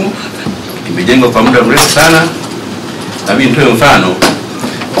muhimu, imejengwa kwa muda mrefu sana. Na mimi nitoe mfano,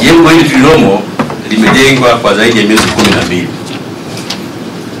 jengo hili tulilomo limejengwa kwa zaidi ya miezi 12.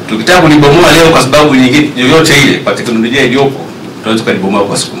 Tukitaka kulibomoa leo kwa sababu nyingine yoyote ile, kwa teknolojia iliyopo, tunaweza kulibomoa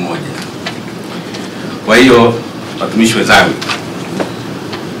kwa siku moja. Kwa hiyo watumishi wenzangu,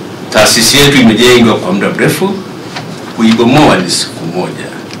 taasisi yetu imejengwa kwa muda mrefu, kuibomoa ni siku moja.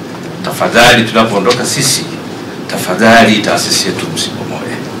 Tafadhali tunapoondoka sisi, tafadhali taasisi yetu msibomoe.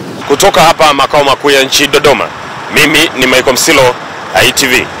 Kutoka hapa makao makuu ya nchi Dodoma, mimi ni Michael Msilo,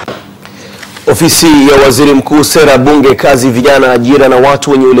 ITV. Ofisi ya Waziri Mkuu, Sera, Bunge, Kazi, Vijana, Ajira na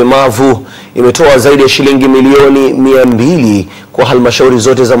Watu wenye Ulemavu imetoa zaidi ya shilingi milioni 200 kwa halmashauri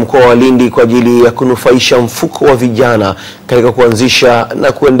zote za mkoa wa Lindi kwa ajili ya kunufaisha mfuko wa vijana katika kuanzisha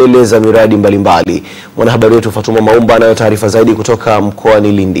na kuendeleza miradi mbalimbali. Mwanahabari wetu Fatuma Maumba anayo taarifa zaidi kutoka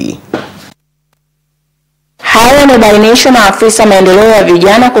mkoani Lindi. Haya yamebainishwa na afisa maendeleo ya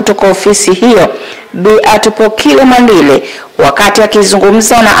vijana kutoka ofisi hiyo Bi Atupokile Mandile wakati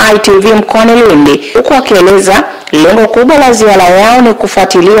akizungumza na ITV mkoani Lindi, huku akieleza lengo kubwa la ziara yao ni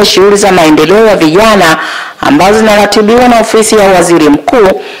kufuatilia shughuli za maendeleo ya vijana ambazo zinaratibiwa na ofisi ya Waziri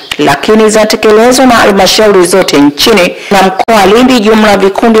Mkuu, lakini zinatekelezwa na halmashauri zote nchini, na mkoa wa Lindi jumla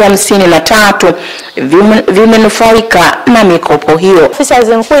vikundi 53 vimenufaika na mikopo hiyo. Ofisi ya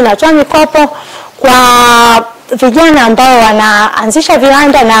Waziri Mkuu inatoa mikopo kwa vijana ambao wanaanzisha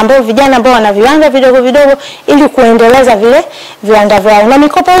viwanda na ambao vijana ambao wana viwanda vidogo vidogo ili kuendeleza vile viwanda vyao. Na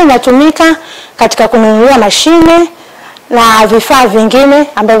mikopo hii inatumika katika kununua mashine na vifaa vingine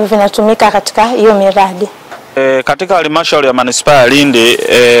ambavyo vinatumika katika hiyo miradi. Katika halmashauri ya manispaa ya Lindi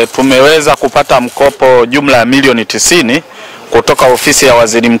tumeweza kupata mkopo jumla ya milioni 90 kutoka ofisi ya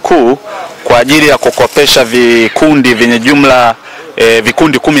Waziri Mkuu kwa ajili ya kukopesha vikundi vyenye jumla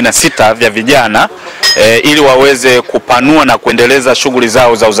vikundi 16 vya vijana ili waweze kupanua na kuendeleza shughuli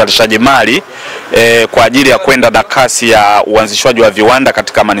zao za uzalishaji mali kwa ajili ya kwenda na kasi ya uanzishwaji wa viwanda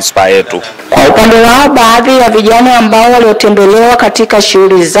katika manispaa yetu. Kwa upande wao, baadhi ya vijana ambao waliotembelewa katika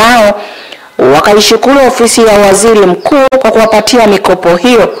shughuli zao wakaishukuru ofisi ya Waziri Mkuu kwa kuwapatia mikopo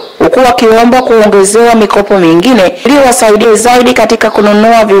hiyo, huku wakiomba kuongezewa mikopo mingine ili wasaidie zaidi katika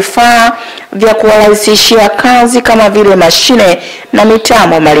kununua vifaa vya kuwarahisishia kazi kama vile mashine na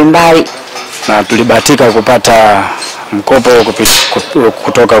mitambo mbalimbali. Na tulibahatika kupata mkopo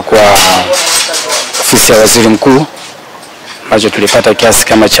kutoka kwa ofisi ya Waziri Mkuu, ambacho tulipata kiasi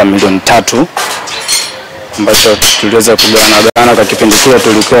kama cha milioni 3 ambacho tuliweza kugawana. Kwa kipindi kile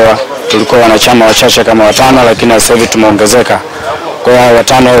tulikuwa wanachama wachache kama 5, lakini sasa hivi tumeongezeka. Kwa hiyo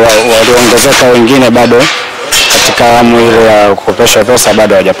 5 walioongezeka, wengine bado katika awamu ile ya kukopesha pesa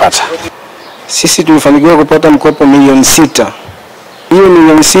bado hawajapata. Sisi tulifanikiwa kupata mkopo milioni 6. Hiyo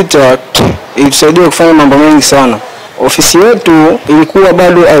milioni 6 ilitusaidia kufanya mambo mengi sana. Ofisi yetu ilikuwa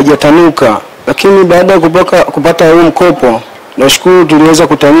bado haijatanuka, lakini baada ya kupata huu mkopo, nashukuru tuliweza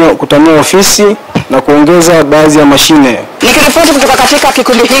kutanua ofisi na kuongeza baadhi ya mashine. Nikiripoti kutoka katika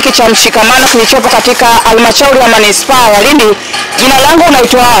kikundi hiki cha mshikamano kilichopo katika halmashauri ya manispaa ya Lindi, jina langu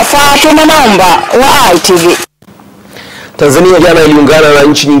naitwa Fatuma Maumba wa ITV. Tanzania jana iliungana na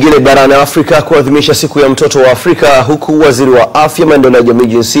nchi nyingine barani Afrika kuadhimisha siku ya mtoto wa Afrika, huku waziri wa afya, maendeleo ya jamii,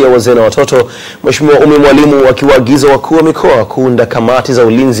 jinsia, wazee na watoto Mheshimiwa Umi Mwalimu akiwaagiza wakuu wa mikoa kuunda kamati za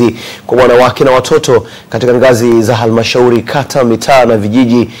ulinzi kwa wanawake na watoto katika ngazi za halmashauri, kata, mitaa na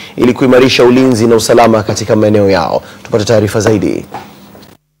vijiji ili kuimarisha ulinzi na usalama katika maeneo yao. Tupate taarifa zaidi.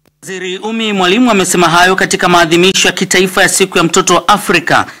 Waziri Umi Mwalimu amesema hayo katika maadhimisho ya kitaifa ya siku ya mtoto wa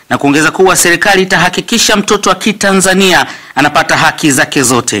Afrika na kuongeza kuwa serikali itahakikisha mtoto wa Kitanzania anapata haki zake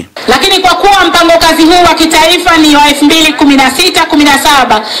zote. Lakini kwa kuwa mpango kazi huu wa kitaifa ni wa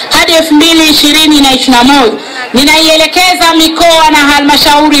 2016-17 hadi 2020-21, ninaielekeza mikoa na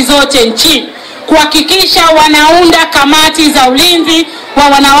halmashauri zote nchini kuhakikisha wanaunda kamati za ulinzi wa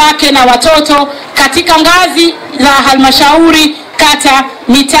wanawake na watoto katika ngazi za halmashauri, kata,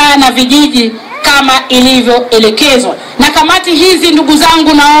 mitaa na vijiji kama ilivyoelekezwa. Na kamati hizi, ndugu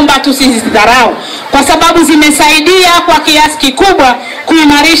zangu, naomba tusizidharau kwa sababu zimesaidia kwa kiasi kikubwa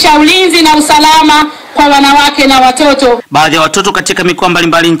kuimarisha ulinzi na usalama kwa wanawake na watoto. Baadhi ya watoto katika mikoa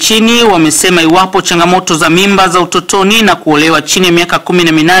mbalimbali nchini wamesema iwapo changamoto za mimba za utotoni na kuolewa chini ya miaka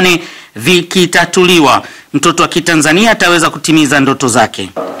 18 vikitatuliwa, mtoto wa Kitanzania ataweza kutimiza ndoto zake.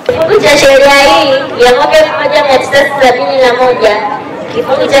 Kifungu cha sheria hii ya mwaka 1971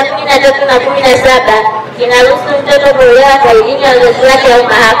 kifungu cha 13 na 17 kinaruhusu mtoto kuolewa kwa idhini ya wazazi wake au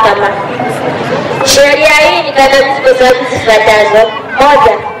mahakama. Sheria hii ni kandamizi kwa sababu zifuatazo: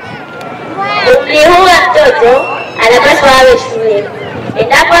 moja, umri huu wa mtoto anapaswa awe shule.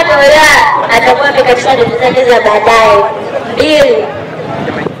 Endapo ataolewa atakuwa amekatisha ndoto zake za baadaye. Mbili,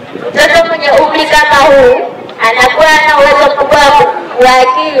 mtoto mwenye umri kama huu anakuwa na uwezo mkubwa wa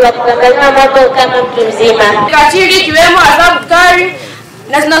akili wa kuangalia mambo kama mtu mzima. Ukatili ikiwemo adhabu kali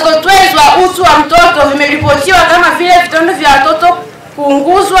na zinazotwezwa utu wa mtoto vimeripotiwa kama vile vitendo vya watoto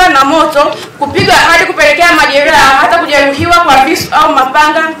kuunguzwa na moto, kupigwa hadi kupelekea majeraha, hata kujeruhiwa kwa visu au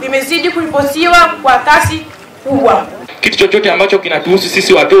mapanga vimezidi kuripotiwa kwa kasi kubwa. Kitu chochote ambacho kinatuhusu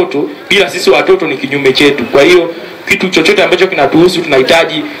sisi watoto, bila sisi watoto ni kinyume chetu. Kwa hiyo kitu chochote ambacho kinatuhusu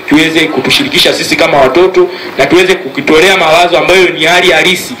tunahitaji kiweze kutushirikisha sisi kama watoto na tuweze kukitolea mawazo ambayo ni hali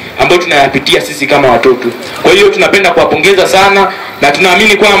halisi ambayo tunayapitia sisi kama watoto. Kwa hiyo tunapenda kuwapongeza sana na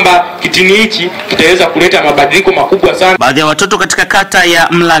tunaamini kwamba kitini hichi kitaweza kuleta mabadiliko makubwa sana. Baadhi ya watoto katika kata ya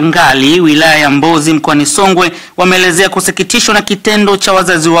Mlangali, wilaya ya Mbozi, mkoani Songwe, wameelezea kusikitishwa na kitendo cha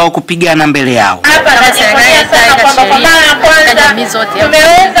wazazi wao kupigana mbele yao. Hapa na serikali kwamba kwa mara ya kwanza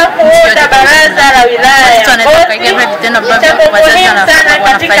tumeweza kuunda baraza la wilaya. Vitendo ambavyo wazazi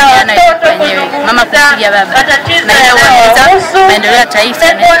wanafanyana wenyewe, mama kupiga baba, na hiyo wanaweza maendeleo ya taifa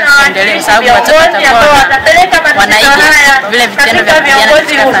na kuendelea, kwa sababu watoto watakuwa wanaiga vile vitendo vya vijana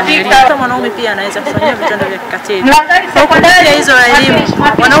katika familia. Hata mwanaume pia anaweza kufanya vitendo vya kikatili. Kwa kupitia hizo elimu,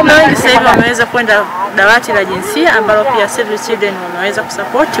 wanaume wengi sasa hivi wameweza kwenda dawati la jinsia ambalo pia Save the Children wameweza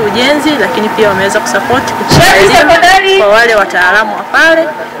kusupport ujenzi, lakini pia wameweza kusupport kutoa elimu kwa wale wataalamu wa pale.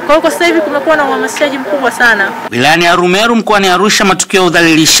 Kwa hiyo sasa hivi kumekuwa na uhamasishaji mkubwa sana. Wilayani ya Rumeru mkoani Arusha, matukio ya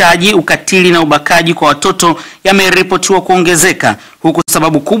udhalilishaji, ukatili na ubakaji kwa watoto yameripotiwa kuongezeka, huku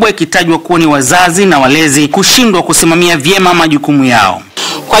sababu kubwa ikitajwa kuwa ni wazazi na walezi kushindwa kusimamia vyema majukumu yao.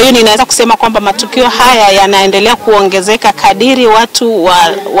 Kwa hiyo ninaweza kusema kwamba matukio haya yanaendelea kuongezeka kadiri watu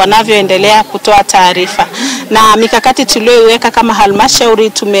wanavyoendelea kutoa taarifa. Na mikakati tuliyoiweka kama halmashauri,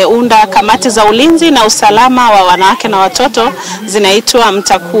 tumeunda kamati za ulinzi na usalama wa wanawake na watoto, zinaitwa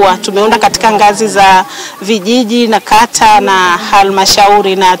Mtakuwa. Tumeunda katika ngazi za vijiji na kata na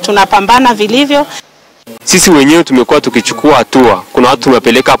halmashauri, na tunapambana vilivyo. Sisi wenyewe tumekuwa tukichukua hatua. Kuna watu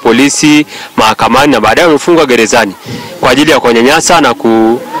tumepeleka polisi, mahakamani na baadaye wamefungwa gerezani kwa ajili ya kunyanyasa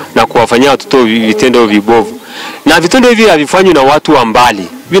na kuwafanyia watoto vitendo vibovu. Na vitendo hivi havifanywi na watu wa mbali.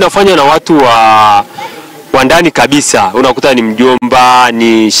 Vinafanywa na watu wa ndani kabisa. Unakuta ni mjomba,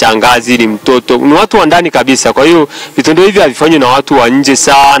 ni shangazi, ni mtoto, ni watu wa ndani kabisa. Kwa hiyo vitendo hivi havifanywi na watu wa nje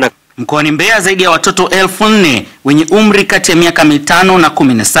sana. Mkoani Mbeya, zaidi ya watoto 4,000 wenye umri kati ya miaka 5 na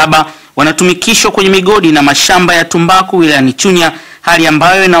 17 wanatumikishwa kwenye migodi na mashamba ya tumbaku wilayani Chunya, hali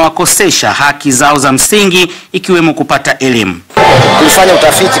ambayo inawakosesha haki zao za msingi ikiwemo kupata elimu. Tulifanya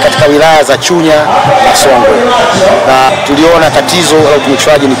utafiti katika wilaya za Chunya na Songwe na tuliona tatizo la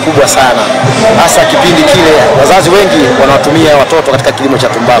utumikishwaji ni kubwa sana, hasa kipindi kile wazazi wengi wanawatumia watoto katika kilimo cha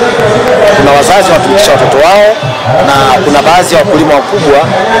tumbaku. Kuna wazazi wanatumikisha watoto wao na kuna baadhi ya wakulima wakubwa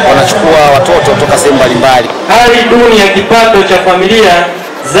wanachukua watoto kutoka sehemu mbalimbali. Hali duni ya kipato cha familia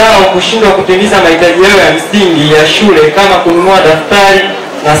zao kushindwa kutimiza mahitaji yao ya msingi ya shule kama kununua daftari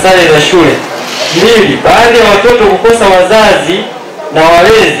na sare za shule. 2. Baadhi ya watoto kukosa wazazi na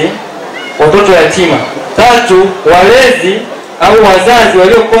walezi, watoto yatima. 3. Walezi au wazazi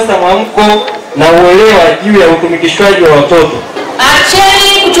waliokosa mwamko na uelewa juu ya utumikishwaji wa watoto.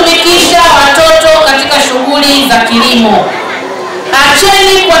 Acheni kutumikisha watoto katika shughuli za kilimo.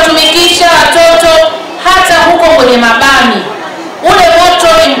 Acheni kuwatumikisha watoto hata huko kwenye mabami. Ule moto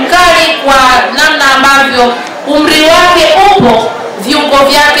ni mkali kwa namna ambavyo umri wake upo, viungo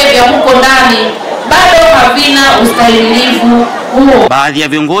vyake vya huko ndani bado havina ustahimilivu huo. Baadhi ya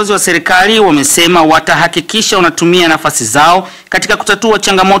viongozi wa serikali wamesema watahakikisha wanatumia nafasi zao katika kutatua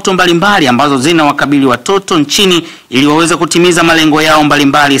changamoto mbalimbali ambazo zinawakabili watoto nchini ili waweze kutimiza malengo yao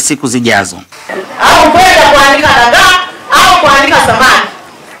mbalimbali siku zijazo. Au kwenda kuandika dagaa au kuandika samaki.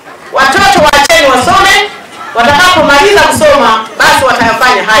 Watoto waacheni wasome, watakapomaliza kusoma basi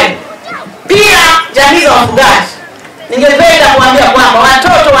watayafanya hayo. Pia jamii za wafugaji, ningependa kuambia kwamba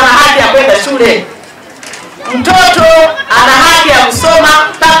watoto wana haki ya kwenda shule. Mtoto ana haki ya kusoma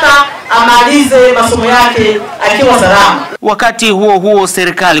mpaka amalize masomo yake akiwa salama. Wakati huo huo,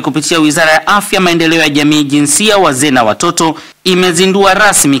 serikali kupitia Wizara ya Afya, Maendeleo ya Jamii, Jinsia, Wazee na Watoto imezindua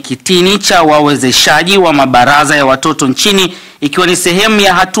rasmi kitini cha wawezeshaji wa mabaraza ya watoto nchini, ikiwa ni sehemu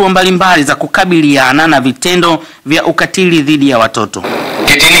ya hatua mbalimbali za kukabiliana na vitendo vya ukatili dhidi ya watoto.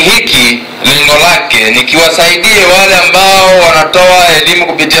 Kitini hiki lengo lake ni kiwasaidie wale ambao wanatoa elimu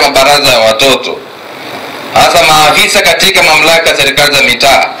kupitia mabaraza ya watoto, hasa maafisa katika mamlaka ya serikali za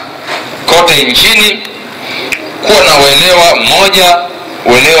mitaa kote nchini, kuwa na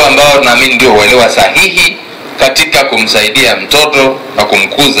uelewa ambao naamini ndio uelewa sahihi katika kumsaidia mtoto na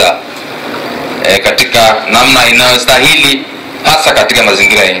kumkuza katika namna inayostahili, hasa katika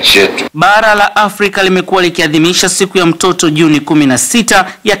mazingira ya nchi yetu. Bara la Afrika limekuwa likiadhimisha siku ya mtoto Juni 16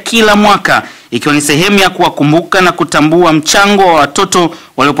 ya kila mwaka, ikiwa ni sehemu ya kuwakumbuka na kutambua mchango wa watoto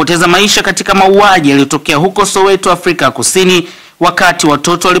waliopoteza maisha katika mauaji yaliyotokea huko Soweto, Afrika Kusini, wakati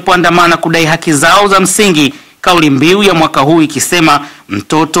watoto walipoandamana kudai haki zao za msingi. Kauli mbiu ya mwaka huu ikisema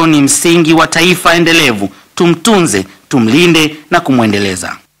mtoto ni msingi wa taifa endelevu, tumtunze, tumlinde na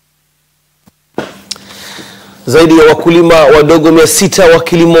kumwendeleza. Zaidi ya wakulima wadogo 600 wa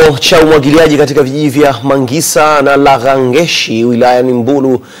kilimo cha umwagiliaji katika vijiji vya Mangisa na Lagangeshi wilayani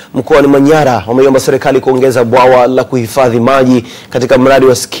Mbulu mkoani Manyara wameomba serikali kuongeza bwawa la kuhifadhi maji katika mradi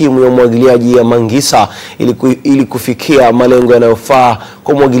wa skimu ya umwagiliaji ya Mangisa ili kufikia malengo yanayofaa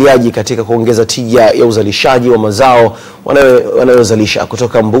kwa umwagiliaji katika kuongeza tija ya uzalishaji wa mazao wanayozalisha.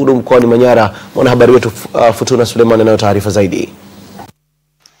 Kutoka Mbulu mkoani Manyara, mwanahabari wetu Futuna Suleiman anayo taarifa zaidi.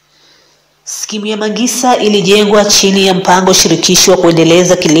 Skimu ya Mangisa ilijengwa chini ya mpango shirikishi wa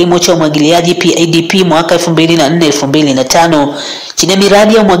kuendeleza kilimo cha umwagiliaji PADP mwaka 2004-2005 chini ya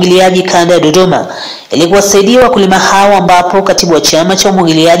miradi ya umwagiliaji kanda ya Dodoma ili kuwasaidia wakulima hao, ambapo katibu wa chama cha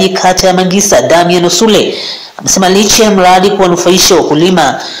umwagiliaji kata ya Mangisa Damian Osule amesema licha ya mradi kuwanufaisha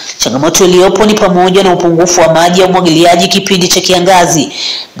wakulima, changamoto iliyopo ni pamoja na upungufu wa maji ya umwagiliaji kipindi cha kiangazi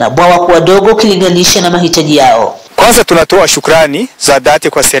na bwawa kuwa dogo ukilinganisha na mahitaji yao. Kwanza tunatoa shukrani za dhati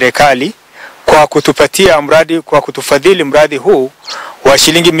kwa serikali kwa kutupatia mradi, kwa kutufadhili mradi huu wa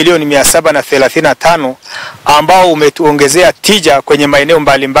shilingi milioni 735 ambao umetuongezea tija kwenye maeneo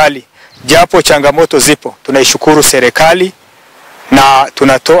mbalimbali, japo changamoto zipo. Tunaishukuru serikali na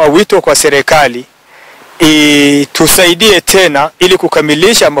tunatoa wito kwa serikali tusaidie tena ili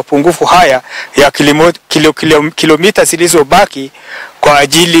kukamilisha mapungufu haya ya kilomita zilizobaki kwa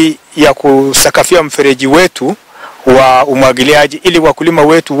ajili ya kusakafia mfereji wetu wa umwagiliaji ili wakulima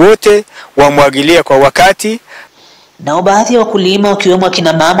wetu wote wamwagilie kwa wakati. Nao baadhi ya wakulima wakiwemo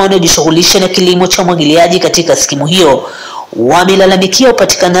akina mama wanaojishughulisha na kilimo cha umwagiliaji katika skimu hiyo wamelalamikia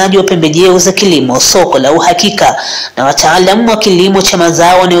upatikanaji wa pembejeo za kilimo, soko la uhakika na wataalamu wa kilimo cha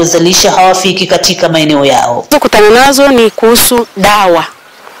mazao wanayozalisha hawafiki katika maeneo yao. Kutana nazo ni kuhusu dawa.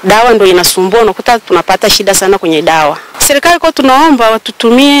 Dawa ndio inasumbua, unakuta tunapata shida sana kwenye dawa. Serikali kwa tunaomba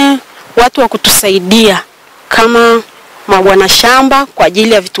watutumie watu wa kutusaidia kama mabwana shamba kwa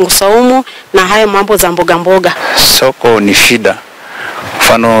ajili ya vitunguu saumu na haya mambo za mboga mboga. Soko ni shida.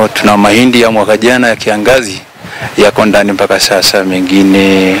 Mfano tuna mahindi ya mwaka jana ya kiangazi yako ndani mpaka sasa,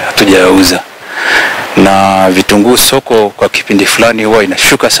 mengine hatujauza. Na vitunguu soko kwa kipindi fulani huwa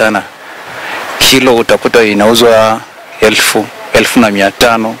inashuka sana. Kilo utakuta inauzwa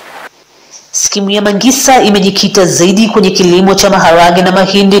 1,500. Skimu ya Mangisa imejikita zaidi kwenye kilimo cha maharage na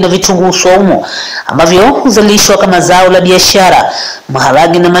mahindi na vitunguu saumu ambavyo huzalishwa kama zao la biashara.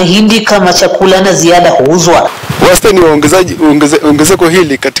 Maharage na mahindi kama chakula na ziada huuzwa. Wastani wa ongezeko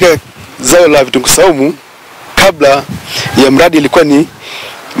hili katika zao la vitunguu saumu kabla ya mradi ilikuwa ni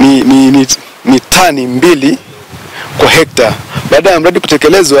tani 2 kwa hekta. Baada ya mradi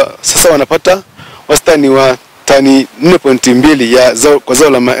kutekelezwa sasa wanapata wastani wa tani 4.2 ya zao kwa zao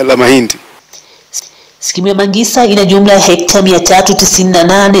la mahindi. Skimu ya Mangisa ina jumla ya hekta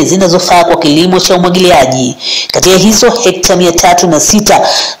 398 zinazofaa kwa kilimo cha umwagiliaji. Kati ya hizo hekta 306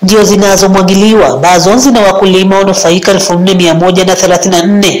 ndio zinazomwagiliwa, ambazo zina wakulima wanufaika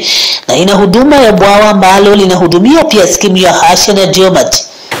 4134 na ina huduma ya bwawa ambalo linahudumia pia skimu ya Hasha na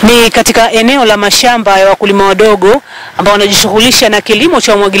Geomat. Ni katika eneo la mashamba ya wakulima wadogo ambao wanajishughulisha na kilimo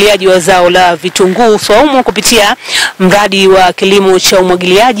cha umwagiliaji wa zao la vitunguu Fahamu kupitia mradi wa kilimo cha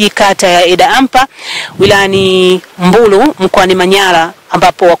umwagiliaji kata ya Eda Ampa wilayani Mbulu mkoani Manyara,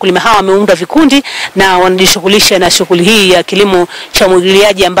 ambapo wakulima hawa wameunda vikundi na wanajishughulisha na shughuli hii ya kilimo cha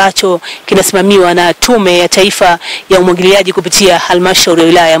umwagiliaji ambacho kinasimamiwa na Tume ya Taifa ya Umwagiliaji kupitia halmashauri ya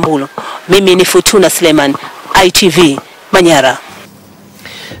wilaya ya Mbulu. Mimi ni Futuna Suleiman, ITV Manyara.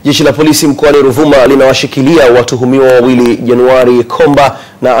 Jeshi la polisi mkoani Ruvuma linawashikilia watuhumiwa wawili Januari Komba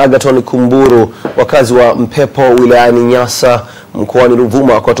na Agaton Kumburu, wakazi wa Mpepo wilayani Nyasa mkoani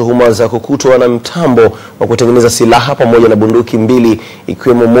Ruvuma, kwa tuhuma za kukutwa na mtambo wa kutengeneza silaha pamoja na bunduki mbili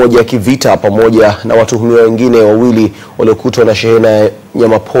ikiwemo moja ya kivita, pamoja na watuhumiwa wengine wawili waliokutwa na shehena ya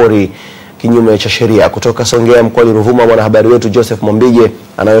nyamapori kinyume cha sheria. Kutoka Songea mkoani Ruvuma, mwanahabari wetu Joseph Mwambije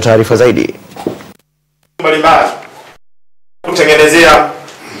anayo taarifa zaidi. Mbalimbali kutengenezea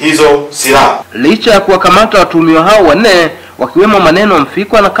hizo silaha. Licha ya kuwakamata watuhumiwa hao wanne wakiwemo Maneno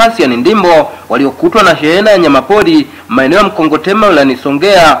Mfikwa na Kasian Ndimbo waliokutwa na shehena ya nyamapori maeneo ya Mkongotema wilayani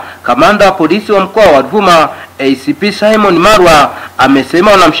Songea, kamanda wa polisi wa mkoa wa Ruvuma ACP Simon Marwa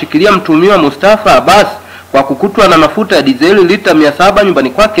amesema wanamshikilia mtuhumiwa Mustafa Abbas kwa kukutwa na mafuta ya dizeli lita 700 nyumbani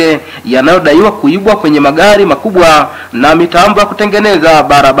kwake yanayodaiwa kuibwa kwenye magari makubwa na mitambo ya kutengeneza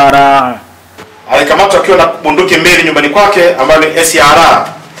barabara. Alikamatwa akiwa na bunduki mbili nyumbani kwake ambayo ni SRR.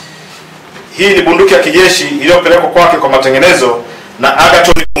 Hii ni bunduki ya kijeshi iliyopelekwa kwake kwa matengenezo na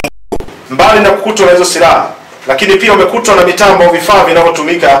Agaton. Mbali na kukutwa na hizo silaha, lakini pia umekutwa na mitambo au vifaa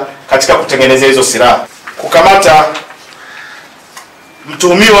vinavyotumika katika kutengenezea hizo silaha. Kukamata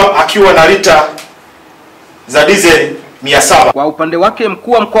mtuhumiwa akiwa na lita za diesel 700. Kwa upande wake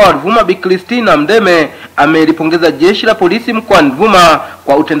mkuu wa mkoa wa Ruvuma Bi Christina Mdeme amelipongeza jeshi la polisi mkoa wa Ruvuma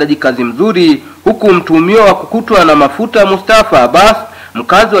kwa utendaji kazi mzuri, huku mtuhumiwa wa kukutwa na mafuta Mustafa Abbas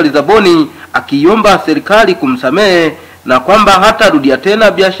mkazi wa Lizaboni akiomba serikali kumsamehe na kwamba hatarudia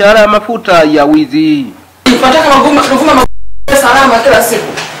tena biashara ya mafuta ya wizi. Tunataka Ruvuma salama kila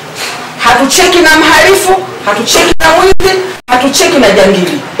siku. Hatucheki na mhalifu, hatucheki na mwizi, hatucheki na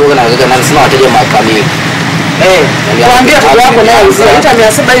jangili. Nasema wateja makamili. Waambie kwa wako nayo uzia lita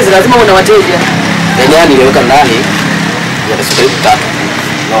 700 hizi lazima una wateja. Yaani niliweka ndani ya siku 3.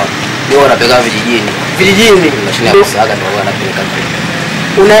 Ndio wanapeka vijijini. Mashine ya kusaga ndio wanapeleka.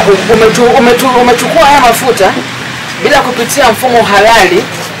 Umechukua haya mafuta bila kupitia mfumo halali.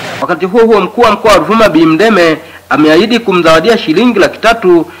 Wakati huo mkuu wa mkoa wa Ruvuma Bi Mdeme ameahidi kumzawadia shilingi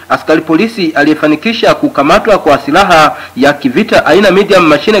 300,000 askari polisi aliyefanikisha kukamatwa kwa silaha ya kivita aina medium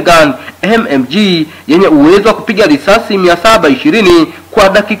machine gun MMG yenye uwezo wa kupiga risasi 720 kwa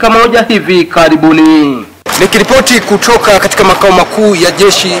dakika moja hivi karibuni. Nikiripoti kutoka katika makao makuu ya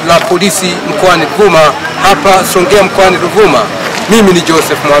jeshi la polisi mkoani Ruvuma, hapa Songea mkoani Ruvuma, mimi ni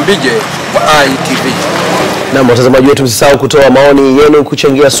Joseph Mwambije wa ITV. Na watazamaji wetu, msisahau kutoa maoni yenu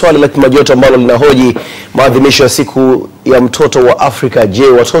kuchangia swali la kimajoto ambalo linahoji maadhimisho ya siku ya mtoto wa Afrika. Je,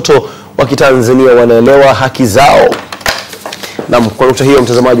 watoto wa Kitanzania wanaelewa haki zao? Na kwa nukta hiyo,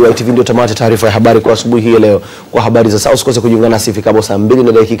 mtazamaji wa ITV, ndio tamati taarifa ya habari kwa asubuhi hii leo. Kwa habari za sasa usikose kujiunga nasi ifikapo saa 2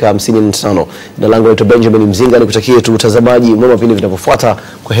 na dakika 55. Jina langu ni Benjamin Mzinga, nikutakie tu utazamaji mwema vipindi vinavyofuata.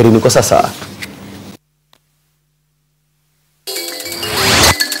 Kwaherini kwa sasa.